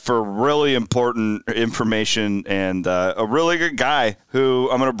for really important information and a really good guy who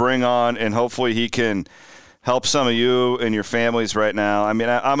I'm going to bring on, and hopefully he can help some of you and your families right now. I mean,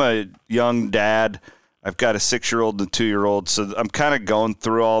 I'm a young dad. I've got a 6-year-old and a 2-year-old, so I'm kind of going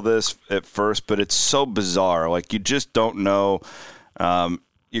through all this at first, but it's so bizarre. Like, you just don't know.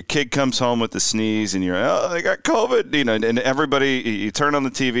 Your kid comes home with a sneeze, and they got COVID, and everybody, you turn on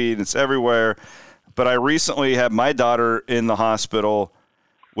the TV, and it's everywhere. But I recently had my daughter in the hospital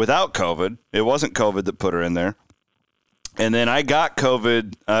without COVID. It wasn't COVID that put her in there. And then I got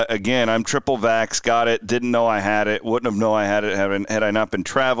COVID again. I'm triple vax, got it, didn't know I had it, wouldn't have known I had it had I not been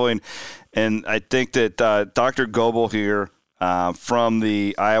traveling. And I think that Dr. Goebel here from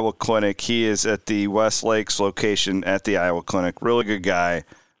the Iowa Clinic, he is at the West Lakes location at the Iowa Clinic. Really good guy,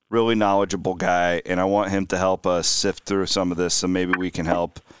 really knowledgeable guy, and I want him to help us sift through some of this so maybe we can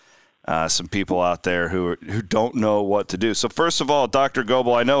help some people out there who don't know what to do. So first of all, Dr.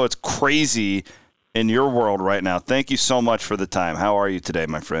 Goebel, I know it's crazy in your world right now. Thank you so much for the time. How are you today,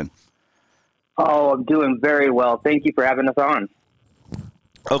 my friend? Oh, I'm doing very well. Thank you for having us on.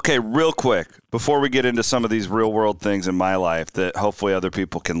 Okay, real quick, before we get into some of these real-world things in my life that hopefully other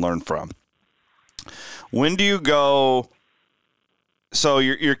people can learn from. When do you go – so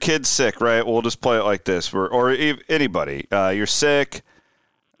your kid's sick, right? We'll just play it like this. Or anybody. You're sick.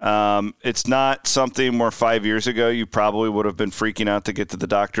 It's not something where 5 years ago you probably would have been freaking out to get to the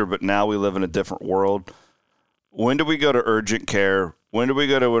doctor, but now we live in a different world. When do we go to urgent care? When do we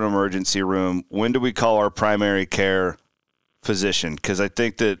go to an emergency room? When do we call our primary care physician? Because I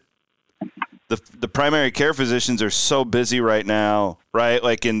think that the primary care physicians are so busy right now, right?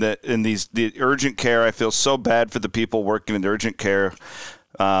 Like the urgent care, I feel so bad for the people working in urgent care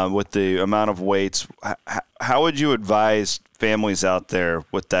with the amount of waits. How would you advise families out there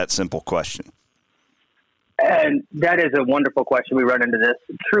with that simple question? And that is a wonderful question. We run into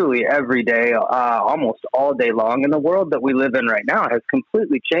this truly every day, almost all day long. And the world that we live in right now has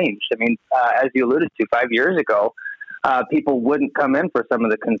completely changed. I mean, as you alluded to, 5 years ago, people wouldn't come in for some of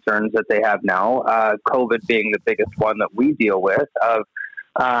the concerns that they have now, COVID being the biggest one that we deal with of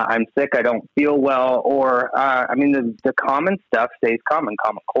I'm sick, I don't feel well, or, the common stuff stays common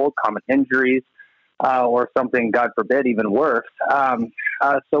cold, common injuries, or something, God forbid, even worse.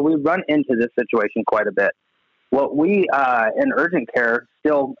 So we run into this situation quite a bit. What we in urgent care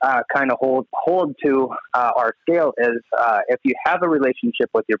still kind of hold to our scale is if you have a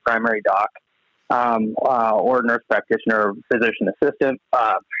relationship with your primary doc or nurse practitioner or physician assistant,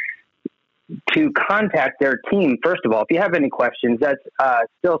 to contact their team, first of all. If you have any questions, that's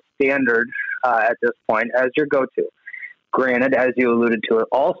still standard at this point as your go-to. Granted, as you alluded to it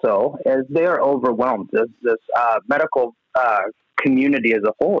also, as they are overwhelmed. This medical community as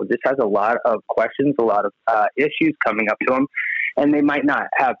a whole just has a lot of questions, a lot of issues coming up to them, and they might not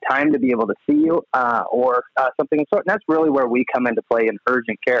have time to be able to see you or something of the sort. And that's really where we come into play in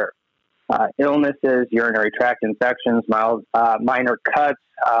urgent care. Illnesses, urinary tract infections, mild, minor cuts,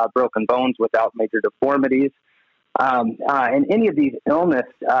 broken bones without major deformities, and any of these illness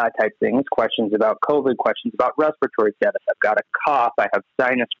type things, questions about COVID, questions about respiratory status. I've got a cough, I have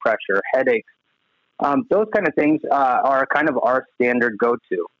sinus pressure, headaches. Those kind of things are kind of our standard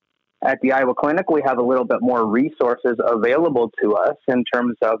go-to. At the Iowa Clinic, we have a little bit more resources available to us in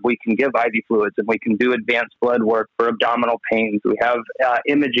terms of we can give IV fluids and we can do advanced blood work for abdominal pains. We have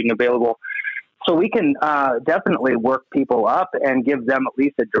imaging available. So we can definitely work people up and give them at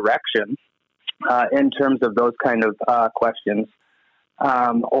least a direction in terms of those kind of questions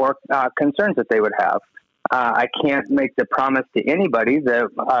or concerns that they would have. I can't make the promise to anybody that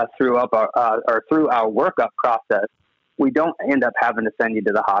through our workup process, we don't end up having to send you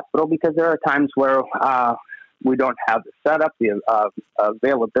to the hospital, because there are times where we don't have the setup, the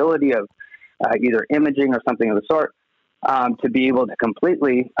availability of either imaging or something of the sort to be able to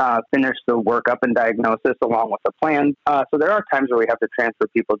completely finish the workup and diagnosis along with a plan. So there are times where we have to transfer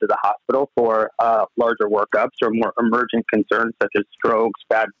people to the hospital for larger workups or more emergent concerns such as strokes,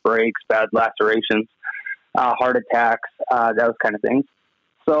 bad breaks, bad lacerations, heart attacks, those kind of things.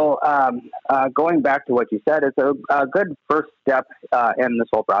 So going back to what you said, it's a good first step in this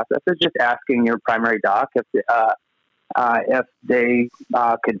whole process is just asking your primary doc if they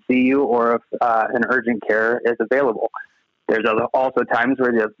could see you or if an urgent care is available. There's also times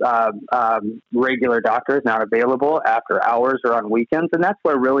where the regular doctor is not available after hours or on weekends, and that's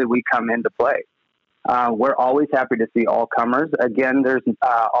where really we come into play. We're always happy to see all comers. Again, there's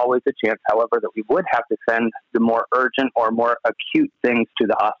always a chance, however, that we would have to send the more urgent or more acute things to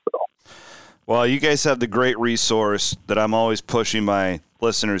the hospital. Well, you guys have the great resource that I'm always pushing my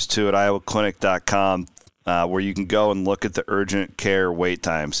listeners to at iowaclinic.com, where you can go and look at the urgent care wait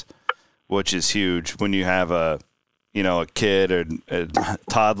times, which is huge when you have a kid or a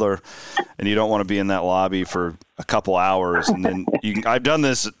toddler and you don't want to be in that lobby for a couple hours. And then I've done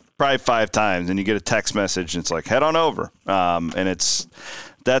this probably 5 times, and you get a text message and it's like, head on over. And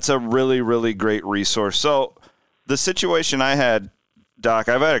that's a really, really great resource. So the situation I had, Doc,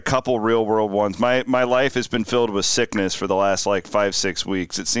 I've had a couple real world ones. My life has been filled with sickness for the last 5-6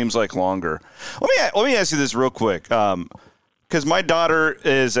 weeks. It seems like longer. Let me ask you this real quick. Because my daughter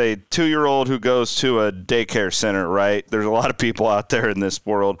is a 2-year-old who goes to a daycare center, right? There's a lot of people out there in this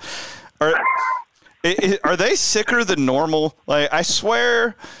world. Are they sicker than normal? I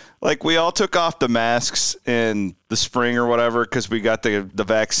swear, we all took off the masks in the spring or whatever because we got the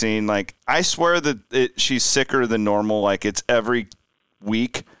vaccine. I swear that she's sicker than normal. It's every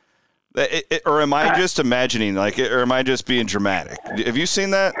week. Or am I just imagining? Or am I just being dramatic? Have you seen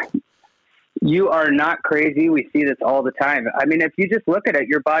that? You are not crazy. We see this all the time. I mean, if you just look at it,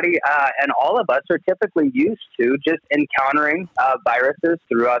 your body and all of us are typically used to just encountering viruses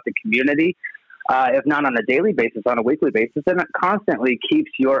throughout the community, if not on a daily basis, on a weekly basis. And it constantly keeps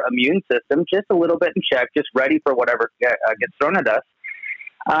your immune system just a little bit in check, just ready for whatever gets thrown at us.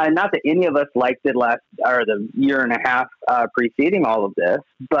 Not that any of us liked it the year and a half preceding all of this,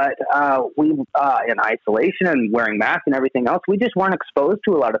 but we, in isolation and wearing masks and everything else, we just weren't exposed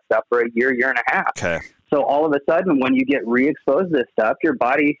to a lot of stuff for a year and a half. Okay. So all of a sudden, when you get re-exposed to this stuff, your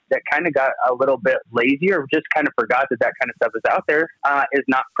body that kind of got a little bit lazy or just kind of forgot that kind of stuff is out there, is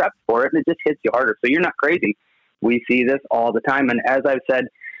not prepped for it, and it just hits you harder. So you're not crazy. We see this all the time. And as I've said,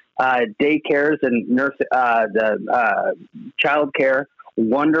 daycares and child care,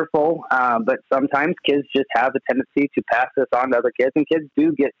 wonderful, but sometimes kids just have a tendency to pass this on to other kids, and kids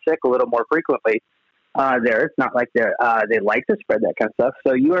do get sick a little more frequently. It's not like they like to spread that kind of stuff.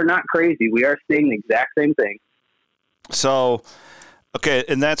 So you are not crazy. We are seeing the exact same thing. So, okay,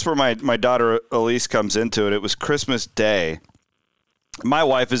 and that's where my daughter Elise comes into it. It was Christmas Day. My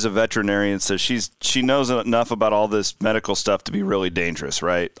wife is a veterinarian, so she knows enough about all this medical stuff to be really dangerous,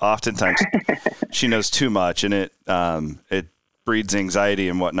 right? Oftentimes she knows too much, and it breeds anxiety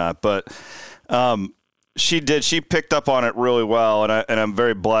and whatnot. But she picked up on it really well, and I'm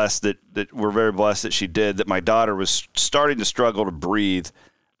very blessed that we're very blessed that she did. That my daughter was starting to struggle to breathe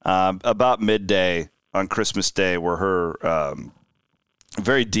about midday on Christmas Day, where her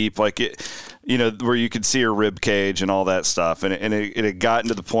very deep, like it, where you could see her rib cage and all that stuff, and it had gotten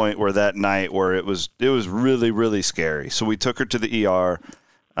to the point where that night where it was really, really scary. So we took her to the ER.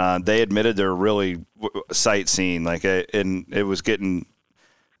 They admitted they're really sightseeing, and it was getting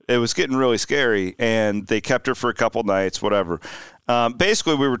really scary, and they kept her for a couple nights, whatever.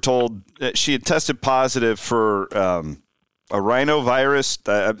 Basically, we were told that she had tested positive for a rhinovirus,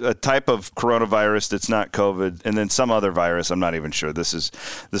 a type of coronavirus that's not COVID, and then some other virus. I'm not even sure. This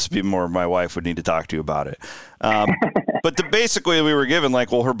would be more my wife would need to talk to you about it. But basically we were given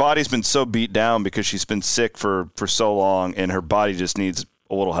her body's been so beat down because she's been sick for so long, and her body just needs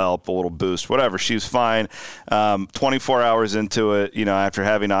a little help, a little boost, whatever. She was fine. 24 hours into it, after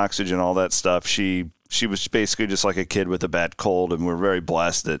having oxygen, all that stuff, she was basically just like a kid with a bad cold, and we're very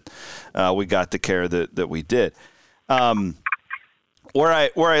blessed that we got the care that we did. Where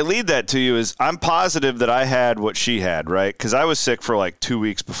I lead that to you is I'm positive that I had what she had, right? Because I was sick for 2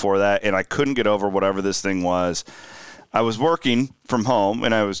 weeks before that, and I couldn't get over whatever this thing was. I was working from home,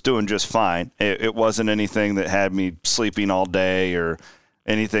 and I was doing just fine. It wasn't anything that had me sleeping all day or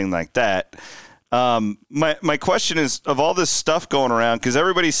anything like that. My question is, of all this stuff going around, because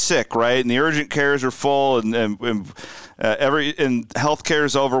everybody's sick, right? And the urgent cares are full, and healthcare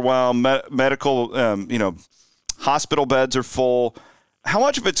is overwhelmed. Medical, hospital beds are full. How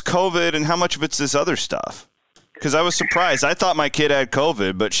much of it's COVID, and how much of it's this other stuff? Because I was surprised. I thought my kid had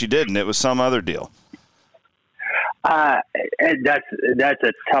COVID, but she didn't. It was some other deal. That's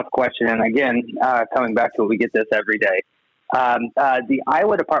a tough question, and again, coming back to it, we get this every day. The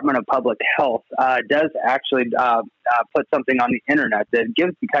Iowa Department of Public Health does actually put something on the internet that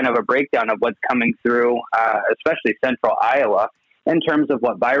gives kind of a breakdown of what's coming through, especially central Iowa, in terms of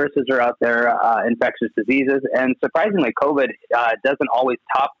what viruses are out there, infectious diseases. And surprisingly, COVID doesn't always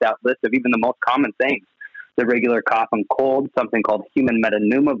top that list of even the most common things. The regular cough and cold, something called human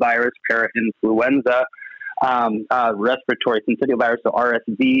metapneumovirus, parainfluenza, respiratory syncytial virus, so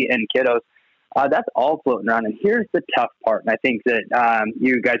RSV in kiddos. That's all floating around. And here's the tough part. And I think that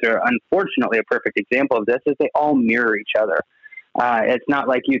you guys are unfortunately a perfect example of this, is they all mirror each other. It's not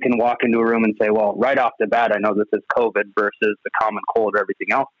like you can walk into a room and say, well, right off the bat, I know this is COVID versus the common cold or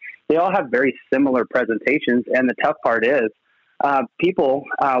everything else. They all have very similar presentations. And the tough part is people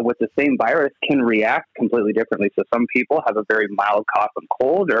with the same virus can react completely differently. So some people have a very mild cough and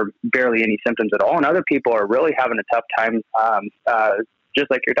cold or barely any symptoms at all. And other people are really having a tough time, just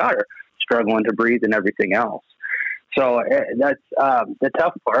like your daughter, struggling to breathe and everything else. So that's the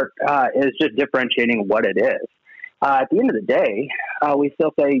tough part is just differentiating what it is. At the end of the day, we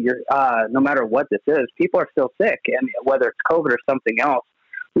still say no matter what this is, people are still sick. And whether it's COVID or something else,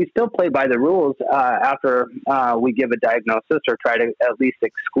 we still play by the rules after we give a diagnosis or try to at least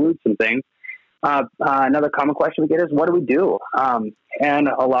exclude some things. Another common question we get is, what do we do? And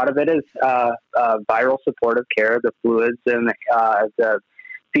a lot of it is viral supportive care, the fluids and the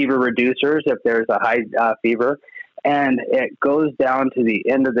fever reducers if there's a high fever. And it goes down to the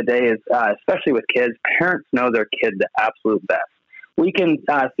end of the day is, especially with kids, parents know their kid the absolute best. We can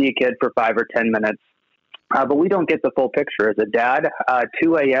see a kid for 5 or 10 minutes, but we don't get the full picture. As a dad,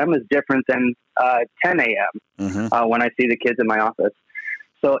 2 a.m. is different than 10 a.m. When I see the kids in my office.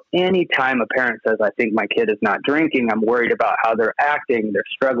 So anytime a parent says, I think my kid is not drinking, I'm worried about how they're acting, they're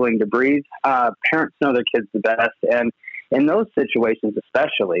struggling to breathe, parents know their kids the best. And in those situations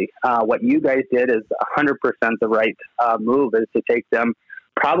especially, what you guys did is 100% the right move, is to take them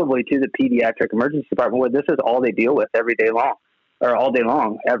probably to the pediatric emergency department, where this is all they deal with every day long, or all day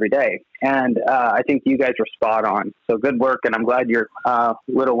long, every day. And I think you guys were spot on. So good work, and I'm glad your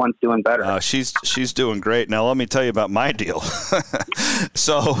little one's doing better. She's doing great. Now let me tell you about my deal.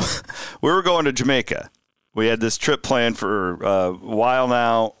 So we were going to Jamaica. We had this trip planned for a while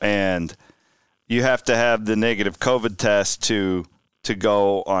now, and you have to have the negative COVID test to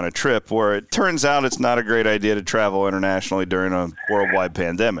go on a trip, where it turns out it's not a great idea to travel internationally during a worldwide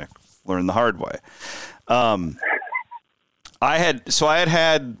pandemic. Learned the hard way. I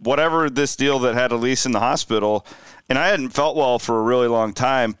had whatever this deal that had Elise in the hospital, and I hadn't felt well for a really long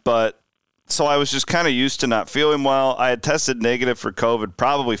time, so I was just kind of used to not feeling well. I had tested negative for COVID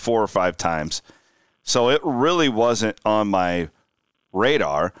probably 4 or 5 times, so it really wasn't on my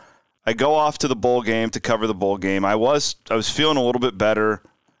radar. I go off to the bowl game to cover the bowl game. I was feeling a little bit better,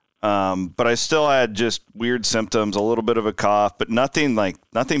 but I still had just weird symptoms, a little bit of a cough, but nothing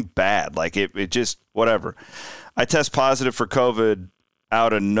bad. Like it just whatever. I test positive for COVID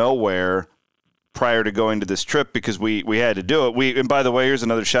out of nowhere prior to going to this trip because we had to do it. And by the way, here's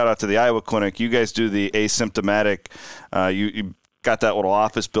another shout out to the Iowa Clinic. You guys do the asymptomatic. You got that little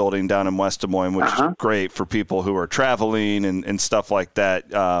office building down in West Des Moines, which is great for people who are traveling and stuff like that.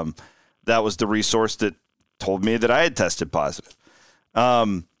 That was the resource that told me that I had tested positive.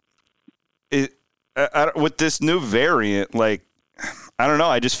 With this new variant, like, I don't know.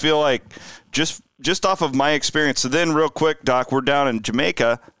 I just feel like just off of my experience. So then real quick, Doc, we're down in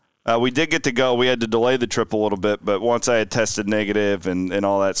Jamaica. We did get to go. We had to delay the trip a little bit, but once I had tested negative and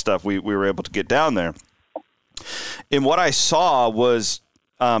all that stuff, we were able to get down there. And what I saw was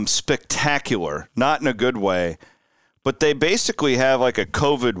spectacular, not in a good way, but they basically have like a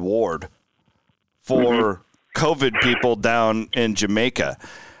COVID ward for COVID people down in Jamaica.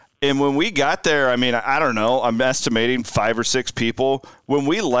 And when we got there, I mean, I don't know, I'm estimating 5 or 6 people. When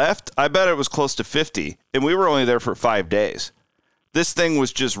we left, I bet it was close to 50, and we were only there for 5 days. This thing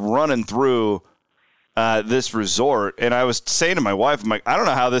was just running through this resort, and I was saying to my wife, I'm like, I don't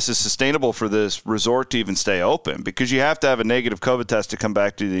know how this is sustainable for this resort to even stay open, because you have to have a negative COVID test to come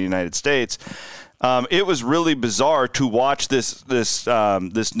back to the United States. It was really bizarre to watch this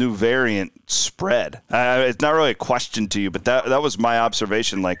new variant spread. It's not really a question to you, but that was my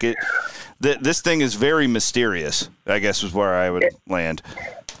observation. Like this thing is very mysterious, I guess is where I would land.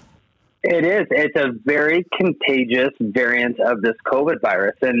 It is. It's a very contagious variant of this COVID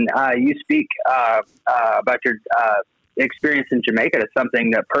virus. And you speak about your experience in Jamaica. It's something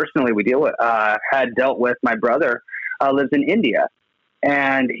that personally we had dealt with. My brother lives in India.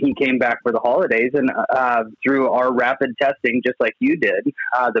 And he came back for the holidays, and through our rapid testing, just like you did,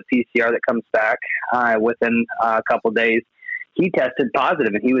 the PCR that comes back within a couple of days, he tested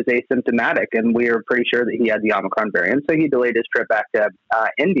positive, and he was asymptomatic, and we were pretty sure that he had the Omicron variant. So he delayed his trip back to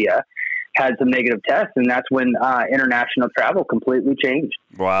India, had some negative tests, and that's when international travel completely changed.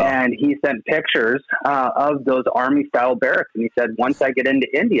 Wow. And he sent pictures of those Army-style barracks, and he said, once I get into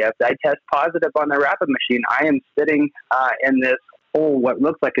India, if I test positive on the rapid machine, I am sitting in this whole, what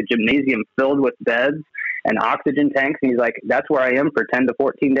looks like a gymnasium filled with beds and oxygen tanks. And he's like, that's where I am for 10 to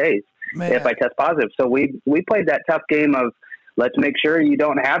 14 days if I test positive. So we played that tough game of let's make sure you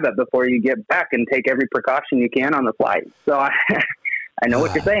don't have it before you get back and take every precaution you can on the flight. So I know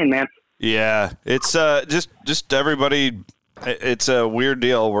what you're saying, man. Yeah, it's just everybody. It's a weird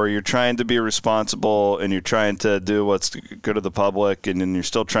deal where you're trying to be responsible and you're trying to do what's good to the public, and then you're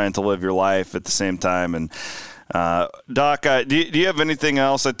still trying to live your life at the same time. And Doc, do you have anything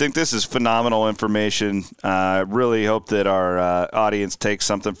else? I think this is phenomenal information. I really hope that our audience takes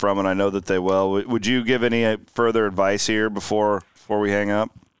something from it. I know that they will. Would you give any further advice here before we hang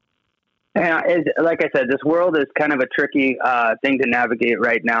up? Yeah, like I said, this world is kind of a tricky thing to navigate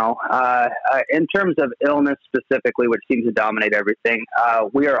right now. In terms of illness specifically, which seems to dominate everything,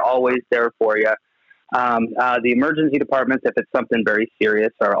 we are always there for you. The emergency departments, if it's something very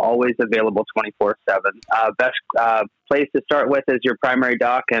serious, are always available 24/7. Best place to start with is your primary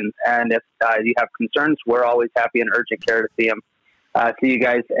doc, and if you have concerns, we're always happy in urgent care to see you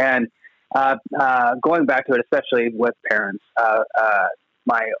guys. And going back to it, especially with parents,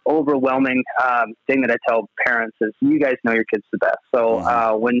 my overwhelming thing that I tell parents is you guys know your kids the best.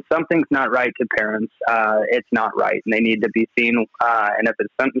 So when something's not right to parents, it's not right, and they need to be seen. And if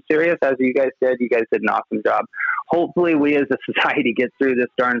it's something serious, as you guys did an awesome job. Hopefully we as a society get through this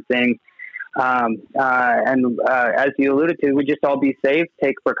darn thing As you alluded to, we just all be safe,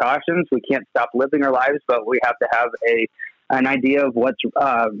 take precautions. We can't stop living our lives, but we have to have an idea of what's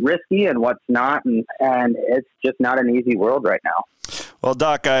risky and what's not, and it's just not an easy world right now. Well,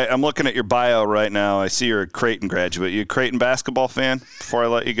 Doc, I'm looking at your bio right now. I see you're a Creighton graduate. You a Creighton basketball fan before I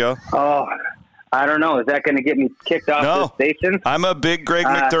let you go? Oh, I don't know. Is that going to get me kicked off the station? I'm a big Greg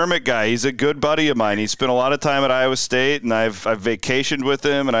McDermott guy. He's a good buddy of mine. He spent a lot of time at Iowa State, and I've vacationed with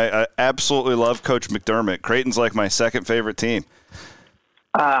him, and I absolutely love Coach McDermott. Creighton's like my second favorite team.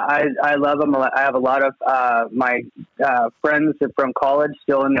 I love him. I have a lot of my friends from college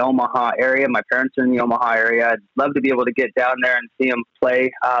still in the Omaha area. My parents are in the Omaha area. I'd love to be able to get down there and see him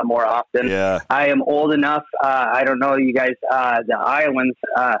play more often. Yeah. I am old enough. I don't know, you guys, the Iowans,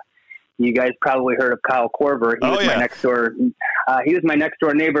 you guys probably heard of Kyle Korver. He was my next door. He was my next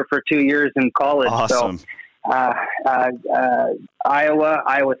door neighbor for 2 years in college. Awesome. So,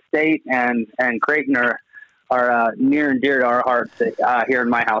 Iowa State, and Creighton are near and dear to our hearts here in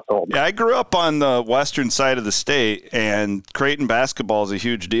my household. Yeah, I grew up on the western side of the state, and Creighton basketball is a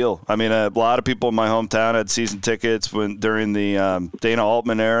huge deal. I mean, a lot of people in my hometown had season tickets during the Dana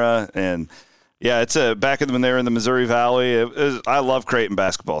Altman era, and yeah, it's back when they were in the Missouri Valley. I love Creighton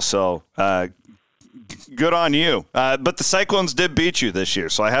basketball, so good on you. But the Cyclones did beat you this year,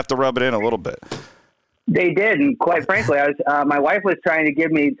 so I have to rub it in a little bit. They did, and quite frankly, my wife was trying to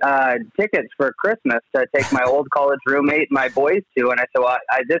give me tickets for Christmas to take my old college roommate and my boys to, and I said, well,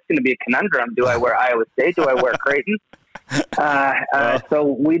 this is going to be a conundrum. Do I wear Iowa State? Do I wear Creighton?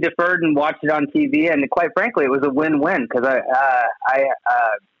 So we deferred and watched it on TV, and quite frankly, it was a win-win because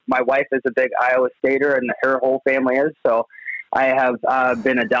my wife is a big Iowa Stater, and her whole family is, so I have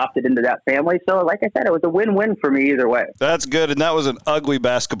been adopted into that family. So like I said, it was a win-win for me either way. That's good. And that was an ugly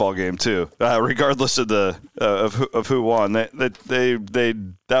basketball game too, regardless of of who won. That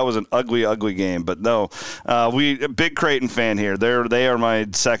was an ugly game. But no, a big Creighton fan here. They are my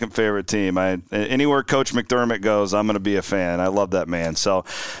second favorite team. Anywhere Coach McDermott goes, I'm going to be a fan. I love that man. So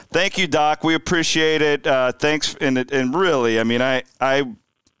thank you, Doc. We appreciate it. Thanks. And really, I mean,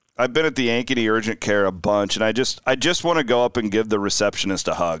 I've been at the Ankeny Urgent Care a bunch, and I just want to go up and give the receptionist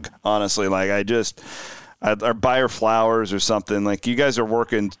a hug. Honestly, like or buy her flowers or something. Like, you guys are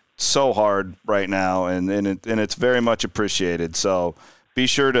working so hard right now, and it's very much appreciated. So be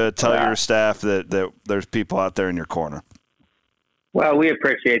sure to tell your staff that there's people out there in your corner. Well, we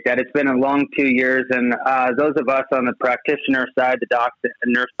appreciate that. It's been a long 2 years, and those of us on the practitioner side, the docs and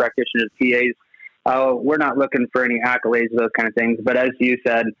nurse practitioners, PAs, we're not looking for any accolades, those kind of things. But as you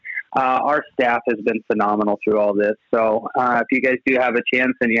said, our staff has been phenomenal through all this. So if you guys do have a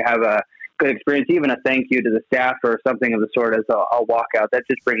chance and you have a good experience, even a thank you to the staff or something of the sort as a walkout, that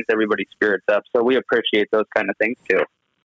just brings everybody's spirits up. So we appreciate those kind of things too.